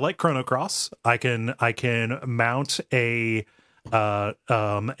 so I like Chrono Cross. I can mount a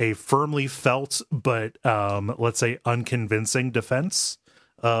firmly felt but let's say unconvincing defense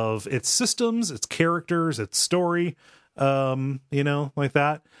of its systems, its characters, its story, like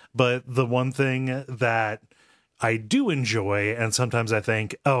that. But the one thing that I do enjoy, and sometimes I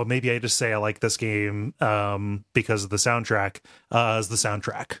think, oh, maybe I just say I like this game because of the soundtrack, is the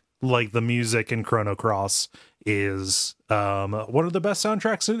soundtrack. Like, the music in Chrono Cross is one of the best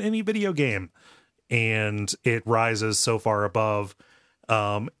soundtracks in any video game. And it rises so far above,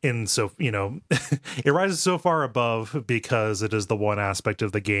 it rises so far above because it is the one aspect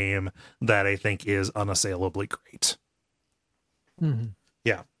of the game that I think is unassailably great. Mm-hmm.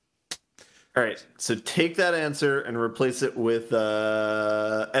 Yeah. All right, so take that answer and replace it with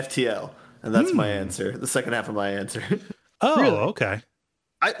FTL, and that's my answer. The second half of my answer. Oh, really? Okay.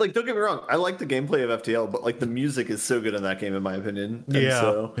 Don't get me wrong. I like the gameplay of FTL, but like the music is so good in that game, in my opinion. And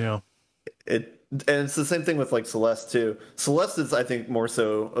it's the same thing with like Celeste too. Celeste is, I think, more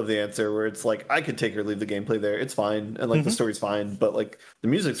so of the answer where it's like I could take or leave the gameplay there. It's fine, and like the story's fine, but like the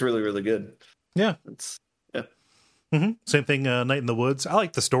music's really, really good. Yeah. Yeah. Same thing, Night in the Woods. I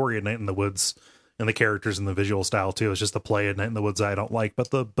like the story of Night in the Woods and the characters and the visual style too. It's just the play of Night in the Woods I don't like,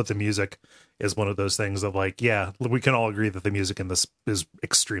 but the music is one of those things of like, yeah, we can all agree that the music in this is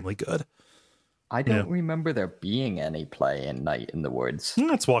extremely good. I don't remember there being any play in Night in the Woods.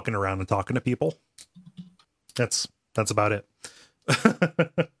 It's walking around and talking to people. That's about it.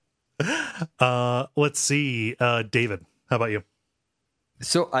 Let's see, David, how about you?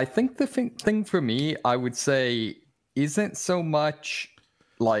 So I think the thing for me, I would say, isn't so much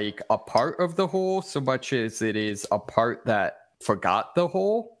like a part of the whole so much as it is a part that forgot the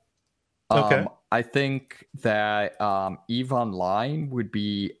whole. Okay. I think that EVE Online would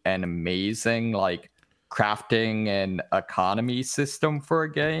be an amazing like crafting and economy system for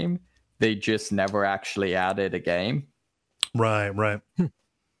a game. They just never actually added a game. Right.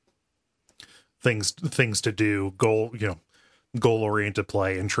 Things to do, goal-oriented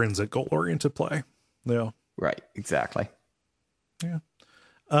play, intrinsic goal-oriented play. Yeah. Right, exactly. Yeah.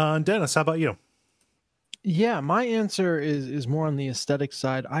 Dennis, how about you? Yeah, my answer is more on the aesthetic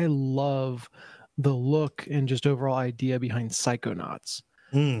side. I love the look and just overall idea behind Psychonauts.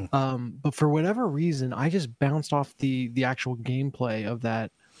 But for whatever reason, I just bounced off the actual gameplay of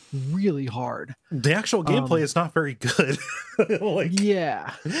that really hard. The actual gameplay is not very good.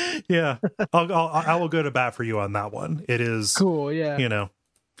 Yeah. I will go to bat for you on that one. It is cool. Yeah.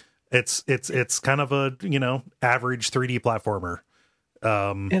 It's kind of a, average 3D platformer.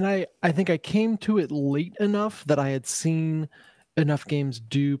 And I think I came to it late enough that I had seen enough games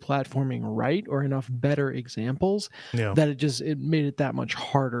do platforming right, or enough better examples that it made it that much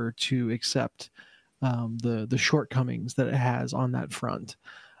harder to accept the shortcomings that it has on that front.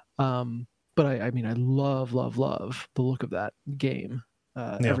 But I mean, I love the look of that game.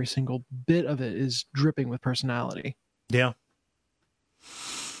 Every single bit of it is dripping with personality. Yeah.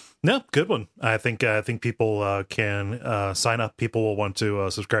 No, good one. I think people can sign up. People will want to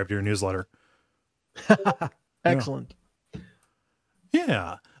subscribe to your newsletter. Excellent.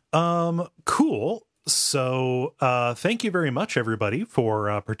 Yeah. Cool. So thank you very much, everybody,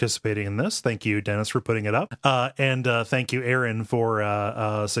 for participating in this. Thank you, Dennis, for putting it up. And thank you, Aaron,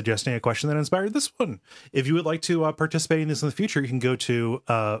 for suggesting a question that inspired this one. If you would like to participate in this in the future, you can go to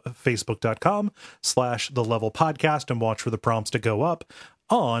facebook.com/thelevelpodcast and watch for the prompts to go up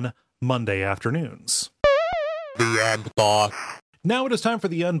on Monday afternoons. The end, boss. Now it is time for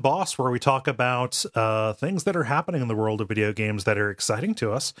the Unboss, where we talk about things that are happening in the world of video games that are exciting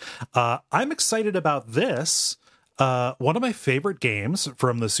to us. I'm excited about this. One of my favorite games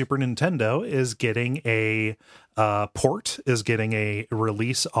from the Super Nintendo is getting a getting a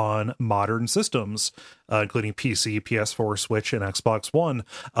release on modern systems, including PC, PS4, Switch, and Xbox One.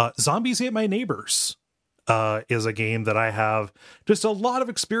 Zombies Ate My Neighbors is a game that I have just a lot of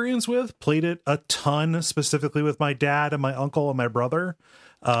experience with. Played it a ton, specifically with my dad and my uncle and my brother.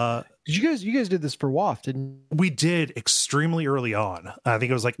 You guys did this for WAF, didn't you? We did extremely early on. I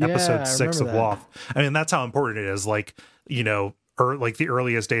think it was like episode 6 of WAF. I mean, that's how important it is. Like, you know, or like the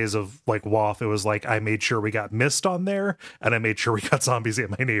earliest days of like WAF, it was like I made sure we got Myst on there, and I made sure we got Zombies Ate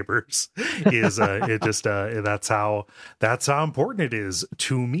My Neighbors. That's how important it is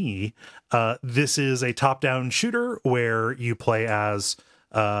to me. This is a top-down shooter where you play as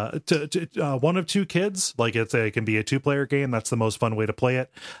one of two kids. Like it can be a 2-player game. That's the most fun way to play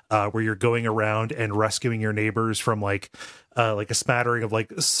it, where you're going around and rescuing your neighbors from like a smattering of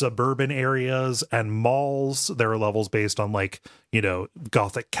like suburban areas and malls. There are levels based on like, you know,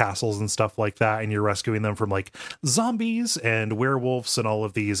 Gothic castles and stuff like that, and you're rescuing them from like zombies and werewolves and all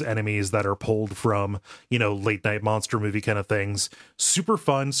of these enemies that are pulled from, you know, late night monster movie kind of things. Super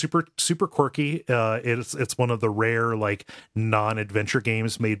fun, super quirky. It's one of the rare like non-adventure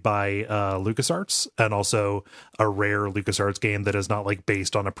games made by LucasArts, and also a rare LucasArts game that is not like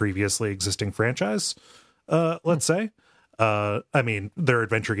based on a previously existing franchise, let's say. I mean, their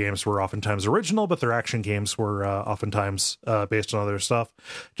adventure games were oftentimes original, but their action games were oftentimes based on other stuff.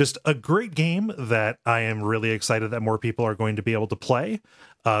 Just a great game that I am really excited that more people are going to be able to play.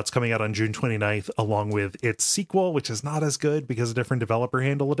 It's coming out on June 29th, along with its sequel, which is not as good because a different developer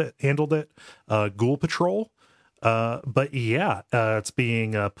handled it, Ghoul Patrol. But yeah, it's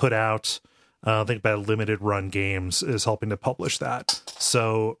being put out, I think by Limited Run Games is helping to publish that.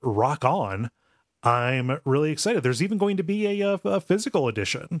 So rock on. I'm really excited. There's even going to be a physical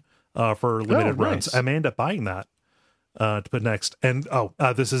edition for limited runs. I may end up buying that to put next. And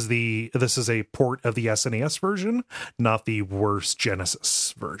this is a port of the SNES version, not the worst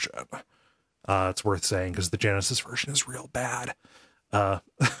Genesis version. It's worth saying because the Genesis version is real bad. I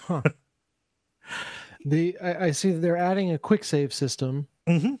see that they're adding a quick save system.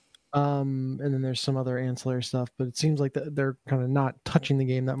 Mm-hmm. And then there's some other ancillary stuff, but it seems like they're kind of not touching the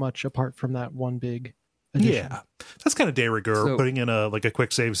game that much apart from that one big edition. Yeah, that's kind of de rigueur. Putting in a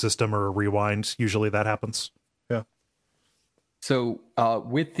quick save system or a rewind, usually that happens. Yeah. So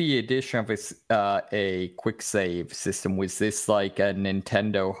with the addition of a quick save system, was this like a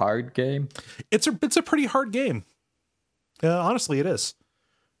Nintendo hard game? It's a pretty hard game. Honestly, it is.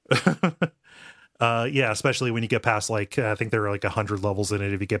 Yeah, especially when you get past like I think there are like 100 levels in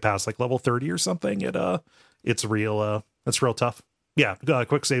it. If you get past like level 30 or something, it's real tough. Yeah,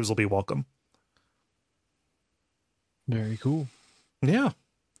 quick saves will be welcome. Very cool. Yeah.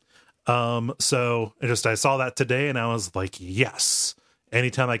 So I saw that today and I was like, yes.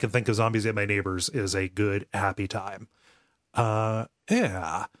 Anytime I can think of Zombies Ate My Neighbors is a good happy time.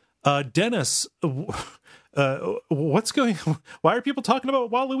 Yeah. Dennis, what's going on? Why are people talking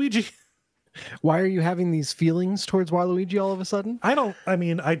about Waluigi? Why are you having these feelings towards Waluigi all of a sudden? I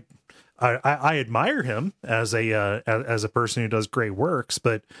admire him as a person who does great works,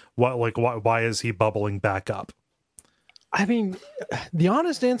 but why is he bubbling back up? I mean, the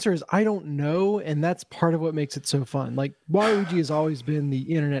honest answer is I don't know, and that's part of what makes it so fun. Like Waluigi has always been the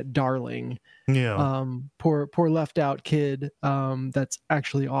internet darling. Yeah. Poor left out kid. That's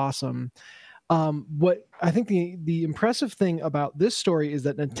actually awesome. What I think the impressive thing about this story is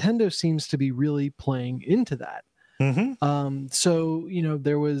that Nintendo seems to be really playing into that. Mm-hmm. So, you know,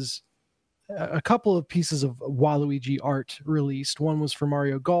 there was a couple of pieces of Waluigi art released. One was for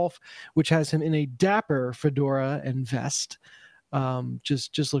Mario Golf, which has him in a dapper fedora and vest,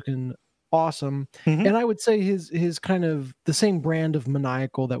 just looking awesome. Mm-hmm. And I would say his kind of the same brand of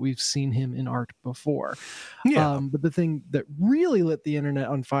maniacal that we've seen him in art before. Yeah. But the thing that really lit the internet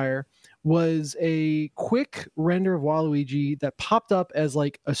on fire was a quick render of Waluigi that popped up as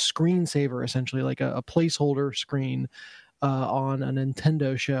like a screensaver, essentially like a placeholder screen on a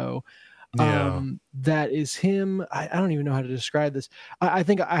Nintendo show. Yeah. That is him. I don't even know how to describe this. I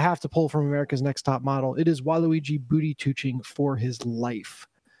think I have to pull from America's Next Top Model. It is Waluigi booty tooching for his life.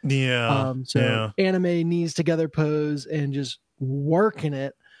 Yeah. Anime knees together pose and just working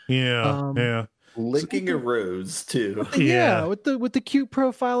it. Yeah. Yeah. Licking a rose too. Yeah, with the cute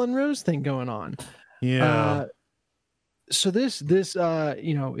profile and rose thing going on. Yeah. So this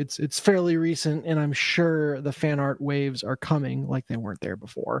you know, it's fairly recent, and I'm sure the fan art waves are coming like they weren't there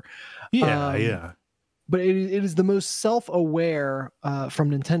before. Yeah. but it is the most self-aware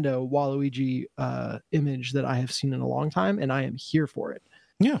from Nintendo Waluigi image that I have seen in a long time, and I am here for it.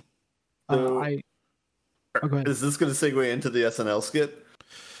 Yeah. So, go ahead. Is this going to segue into the SNL skit?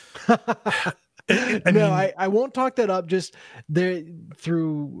 I won't talk that up. Just there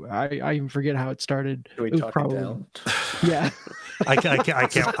through. I even forget how it started. Can we it was talk probably it down? yeah.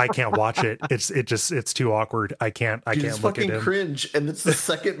 I can't watch it. It's too awkward. I can't look at fucking him. cringe, and it's the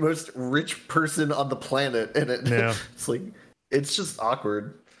second most rich person on the planet, and it's like it's just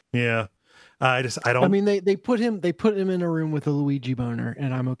awkward. Yeah. I don't. I mean, they put him in a room with a Luigi boner,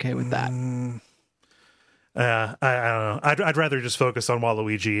 and I'm okay with that. I don't know. I'd rather just focus on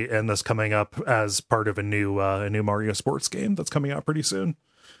Waluigi and this coming up as part of a new Mario sports game that's coming out pretty soon.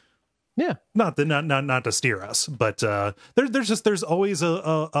 Yeah, not to steer us, but there's always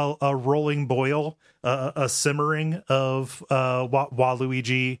a rolling boil, a simmering of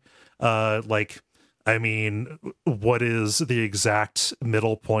Waluigi. Like, I mean, what is the exact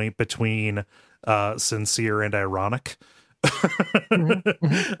middle point between sincere and ironic? Yeah,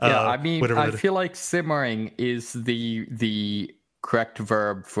 I mean, I feel like simmering is the correct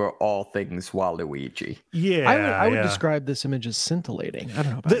verb for all things Waluigi. Yeah, I would describe this image as scintillating. I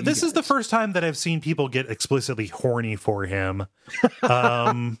don't know about this is the first time that I've seen people get explicitly horny for him,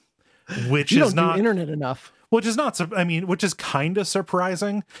 which you is don't not do internet enough. Which is not, I mean, which is kind of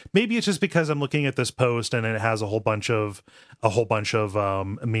surprising. Maybe it's just because I'm looking at this post and it has a whole bunch of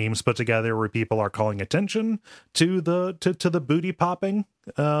memes put together where people are calling attention to the booty popping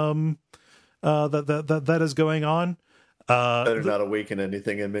that is going on. Better not awaken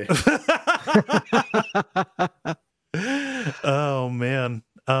anything in me. Oh man.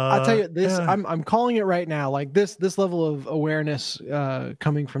 I'll tell you this. Yeah. I'm calling it right now. Like this level of awareness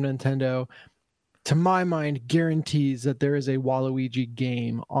coming from Nintendo, to my mind, guarantees that there is a Waluigi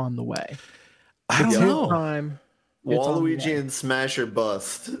game on the way. I don't know. Waluigi and Smash or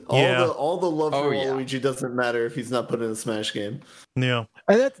bust. All the love for Waluigi doesn't matter if he's not put in a Smash game. Yeah,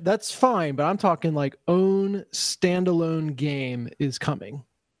 and that's fine. But I'm talking like own standalone game is coming.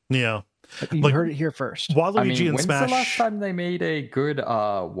 Yeah, you heard it here first. Waluigi and when's Smash. The last time they made a good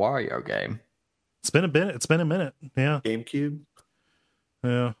Wario game? It's been a minute. Yeah. GameCube.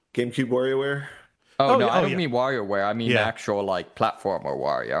 Yeah. GameCube WarioWare. I don't mean WarioWare. I mean actual like platformer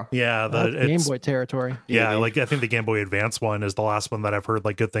Wario. Yeah, Game Boy territory. Yeah, like I think the Game Boy Advance one is the last one that I've heard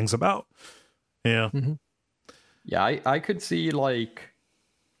like good things about. Yeah. Mm-hmm. Yeah, I could see like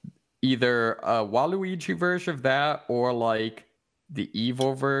either a Waluigi version of that or like the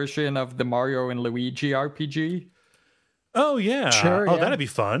evil version of the Mario and Luigi RPG. Oh yeah, sure. Oh, that'd be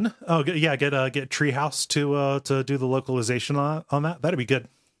fun. Oh yeah, get Treehouse to do the localization on that. That'd be good.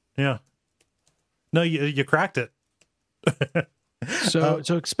 Yeah. No, you cracked it. So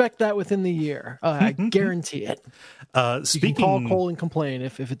expect that within the year. I guarantee it. You can call Kole and complain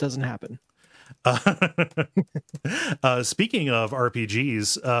if it doesn't happen. Speaking of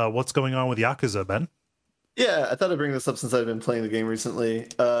RPGs, what's going on with Yakuza, Ben? Yeah, I thought I'd bring this up since I've been playing the game recently.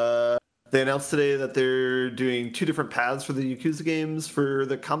 They announced today that they're doing 2 different paths for the Yakuza games for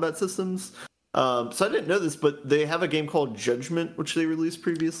the combat systems. So I didn't know this, but they have a game called Judgment, which they released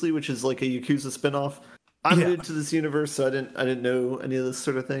previously, which is like a Yakuza spinoff. I'm new to this universe, so I didn't know any of this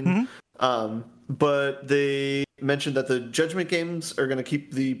sort of thing. Mm-hmm. But they mentioned that the Judgment games are going to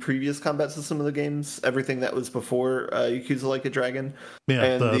keep the previous combat system of the games, everything that was before Yakuza Like a Dragon. Yeah,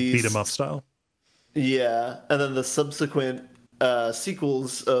 and the beat 'em up style. Yeah, and then the subsequent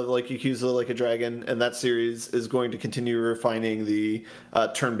sequels of like Yakuza Like a Dragon and that series is going to continue refining the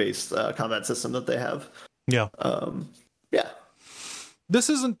turn-based combat system that they have. Yeah. Yeah. This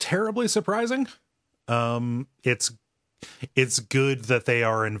isn't terribly surprising. It's good that they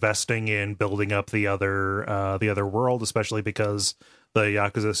are investing in building up the other world, especially because the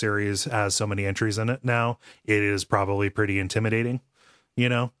Yakuza series has so many entries in it now. It is probably pretty intimidating, you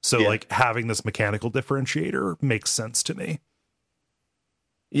know? So like having this mechanical differentiator makes sense to me.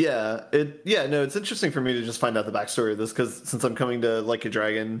 It's interesting for me to just find out the backstory of this, because since I'm coming to Like a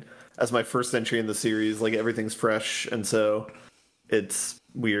Dragon as my first entry in the series, like everything's fresh, and so it's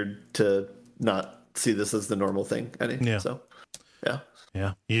weird to not see this as the normal thing. So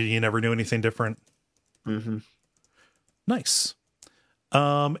you never knew anything different. Mm-hmm. Nice.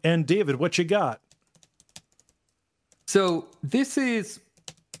 And David, what you got? So this is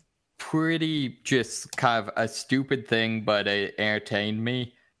pretty just kind of a stupid thing, but it entertained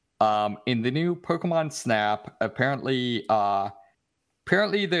me. In the new Pokemon Snap, apparently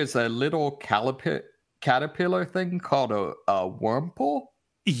there's a little caterpillar thing called a Wurmple.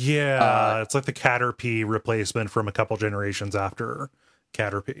 Yeah, it's like the Caterpie replacement from a couple generations after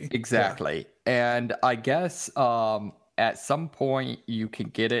Caterpie. Exactly. Yeah. And I guess at some point you can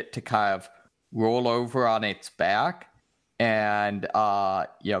get it to kind of roll over on its back and kind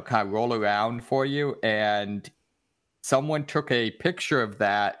of roll around for you. And someone took a picture of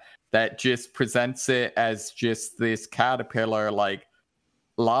that just presents it as just this caterpillar like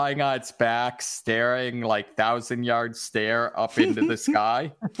lying on its back, staring like 1,000-yard stare up into the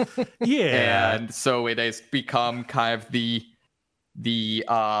sky. Yeah. And so it has become kind of the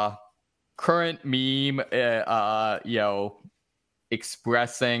current meme,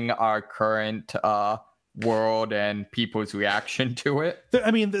 expressing our current world and people's reaction to it.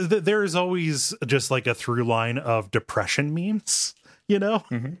 I mean, there is always just like a through line of depression memes, and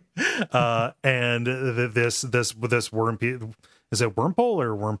this Wormpy, is it Wormpole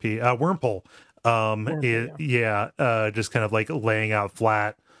or Wormpy? Wormpole. Just kind of like laying out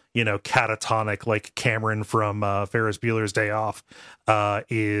flat, catatonic, like Cameron from Ferris Bueller's Day Off,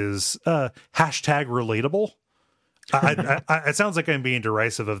 is hashtag relatable. It sounds like I'm being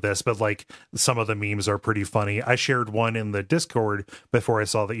derisive of this, but like some of the memes are pretty funny. I shared one in the Discord before I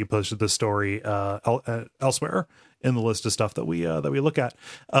saw that you posted the story elsewhere in the list of stuff that we look at.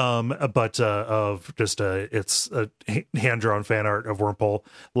 It's a hand-drawn fan art of Wormpole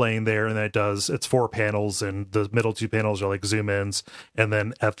laying there, and it's 4 panels, and the middle 2 panels are like zoom ins, and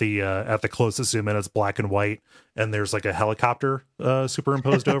then at the closest zoom in, it's black and white, and there's like a helicopter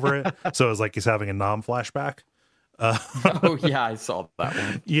superimposed over it, so it's like he's having a Nam flashback. Oh yeah, I saw that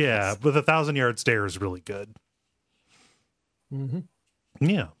one. Yeah, but the 1,000-yard stare is really good. Mm-hmm.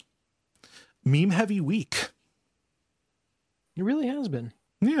 Yeah, meme heavy week. It really has been.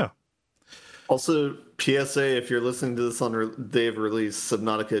 Yeah. Also, PSA, if you're listening to this on day of release,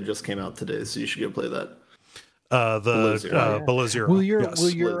 Subnautica just came out today, so you should go play that. Below zero. Will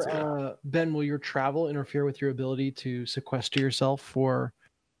your travel interfere with your ability to sequester yourself for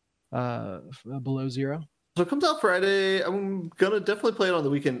Below Zero? So it comes out Friday. I'm gonna definitely play it on the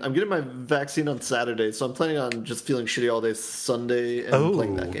weekend. I'm getting my vaccine on Saturday, so I'm planning on just feeling shitty all day Sunday and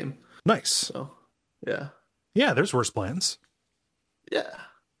playing that game. Nice. So, yeah. Yeah, there's worse plans. Yeah.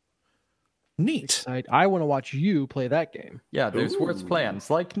 Neat. I want to watch you play that game. Yeah, there's worse plans,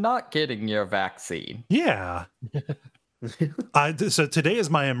 like not getting your vaccine. Yeah. So today is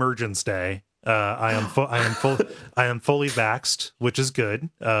my emergence day. I am fully vaxxed, which is good.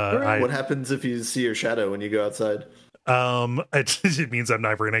 What happens if you see your shadow when you go outside? It means I'm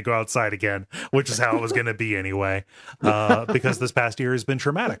never going to go outside again, which is how it was going to be anyway, because this past year has been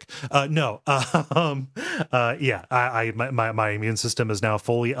traumatic. My immune system is now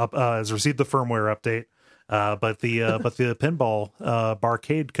fully up, has received the firmware update. But the pinball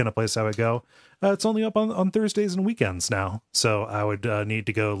barcade kind of place I would go, it's only up on Thursdays and weekends now, so I would need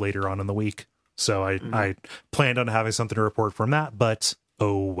to go later on in the week. So I planned on having something to report from that, but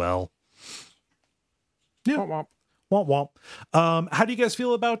oh well. Yeah. Womp womp. Womp. How do you guys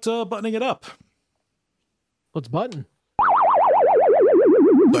feel about buttoning it up? Let's button.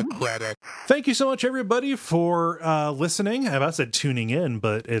 The credit. Thank you so much, everybody, for listening. I about said tuning in,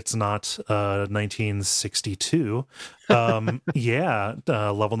 but it's not 1962.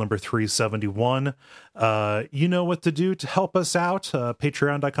 Level number 371. You know what to do to help us out.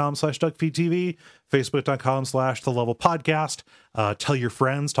 Patreon.com/Duckfeed.tv, Facebook.com/The Level Podcast. Tell your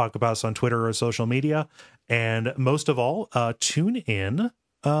friends, talk about us on Twitter or social media. And most of all, tune in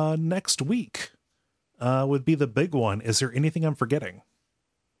next week. Would be the big one. Is there anything I'm forgetting?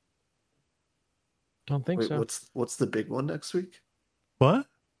 Don't think so. What's the big one next week? What?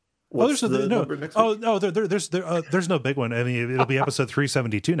 What's the number next week? There's no big one. I mean, it'll be episode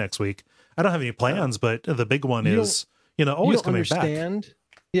 372 next week. I don't have any plans, but the big one is, always coming back.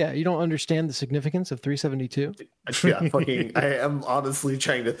 Yeah, you don't understand the significance of 372? I am honestly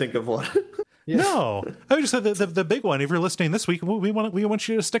trying to think of one. Yeah. No, I just said the big one. If you're listening this week, we want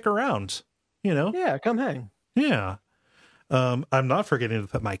you to stick around. Yeah, come hang. Yeah. I'm not forgetting to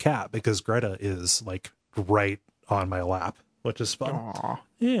pet my cat because Greta is like right on my lap, which is fun. Aww.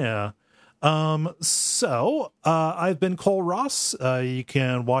 Yeah. So I've been Kole Ross. You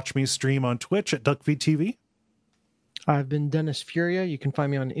can watch me stream on Twitch at Duckfeed.tv. I've been Dennis Furia. You can find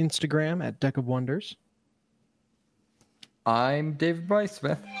me on Instagram at Deck of Wonders. I'm David Bryce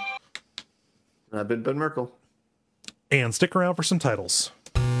Smith. I've been Ben Merkel. And stick around for some titles.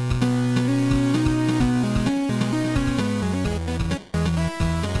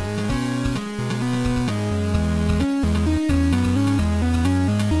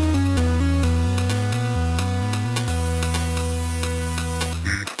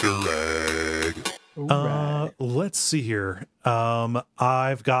 Let's see here.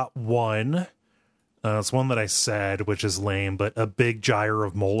 I've got one. It's one that I said, which is lame, but a big gyre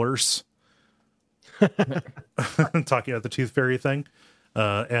of molars. Talking about the tooth fairy thing,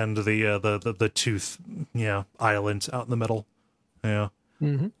 and the tooth, island out in the middle. Yeah.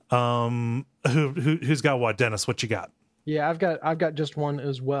 Who's got what? Dennis, what you got? Yeah, I've got just one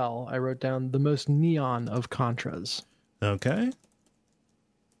as well. I wrote down the most neon of Contras. Okay.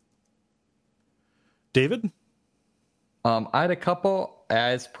 David? I had a couple.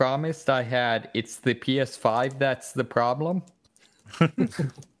 As promised, I had It's the PS5 That's the Problem.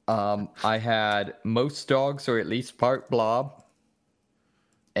 I had Most Dogs Are at Least Part Blob.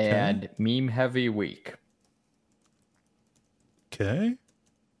 And Meme Heavy Week. Okay.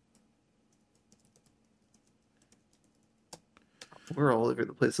 We're all over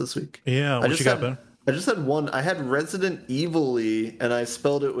the place this week. Yeah, what you got, Ben? I just had one. I had Resident Evil-y, and I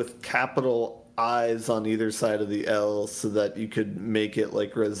spelled it with capital I's on either side of the L so that you could make it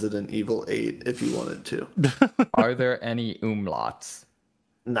like Resident Evil 8 if you wanted to. Are there any umlauts?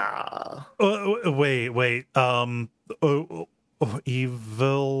 Nah. Wait.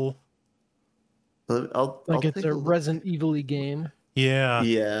 Evil. It's a Resident Evil-y game. Yeah.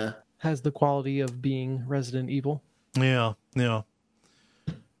 Yeah. Has the quality of being Resident Evil. Yeah.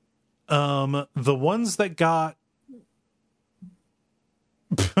 The ones that got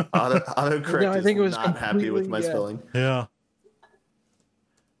autocorrect I think it was not happy with my spelling. Yeah.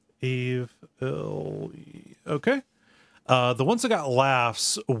 Okay. The ones that got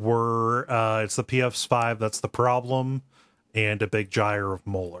laughs were it's the PS5 That's the Problem, and a big gyre of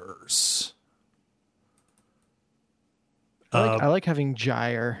molars. I like having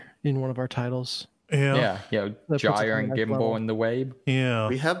gyre in one of our titles. Yeah. Gyre and Gimbal in the Wabe. Yeah.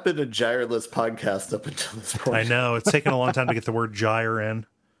 We have been a gyreless podcast up until this point. I know. It's taken a long time to get the word gyre in.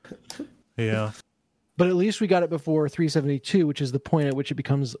 Yeah. But at least we got it before 372, which is the point at which it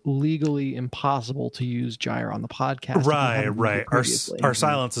becomes legally impossible to use gyre on the podcast. Right. Our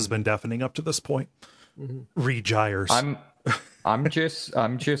silence has been deafening up to this point. Re-gyres. I'm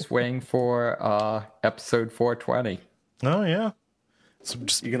just waiting for episode 420. Oh yeah. So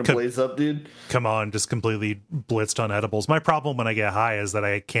just you gonna blaze up, dude? Come on, just completely blitzed on edibles. My problem when I get high is that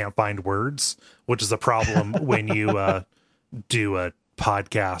I can't find words, which is a problem when you do a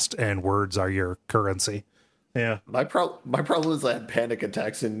podcast and words are your currency. Yeah. My problem is I have panic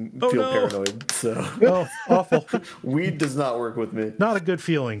attacks and feel paranoid. So awful. Weed does not work with me. Not a good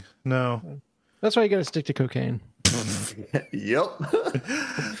feeling. No. That's why you got to stick to cocaine. Yep.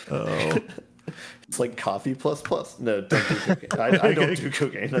 Oh. It's like coffee plus. No, don't do cocaine. I don't do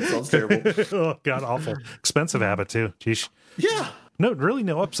cocaine. That sounds terrible. Oh, God, awful. Expensive habit, too. Jeez. Yeah. No, really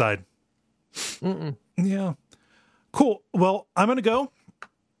no upside. Yeah. Cool. Well, I'm going to go.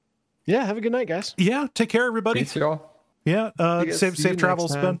 Yeah, have a good night, guys. Yeah, take care, everybody. Thanks, y'all. Yeah, safe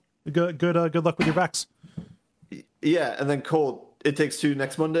travels, Ben. Good luck with your Vex. Yeah, and then Kole, It Takes Two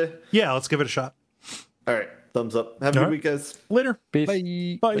next Monday? Yeah, let's give it a shot. All right, thumbs up. Have a good week, guys. Later. Peace.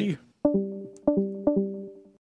 Bye. Bye.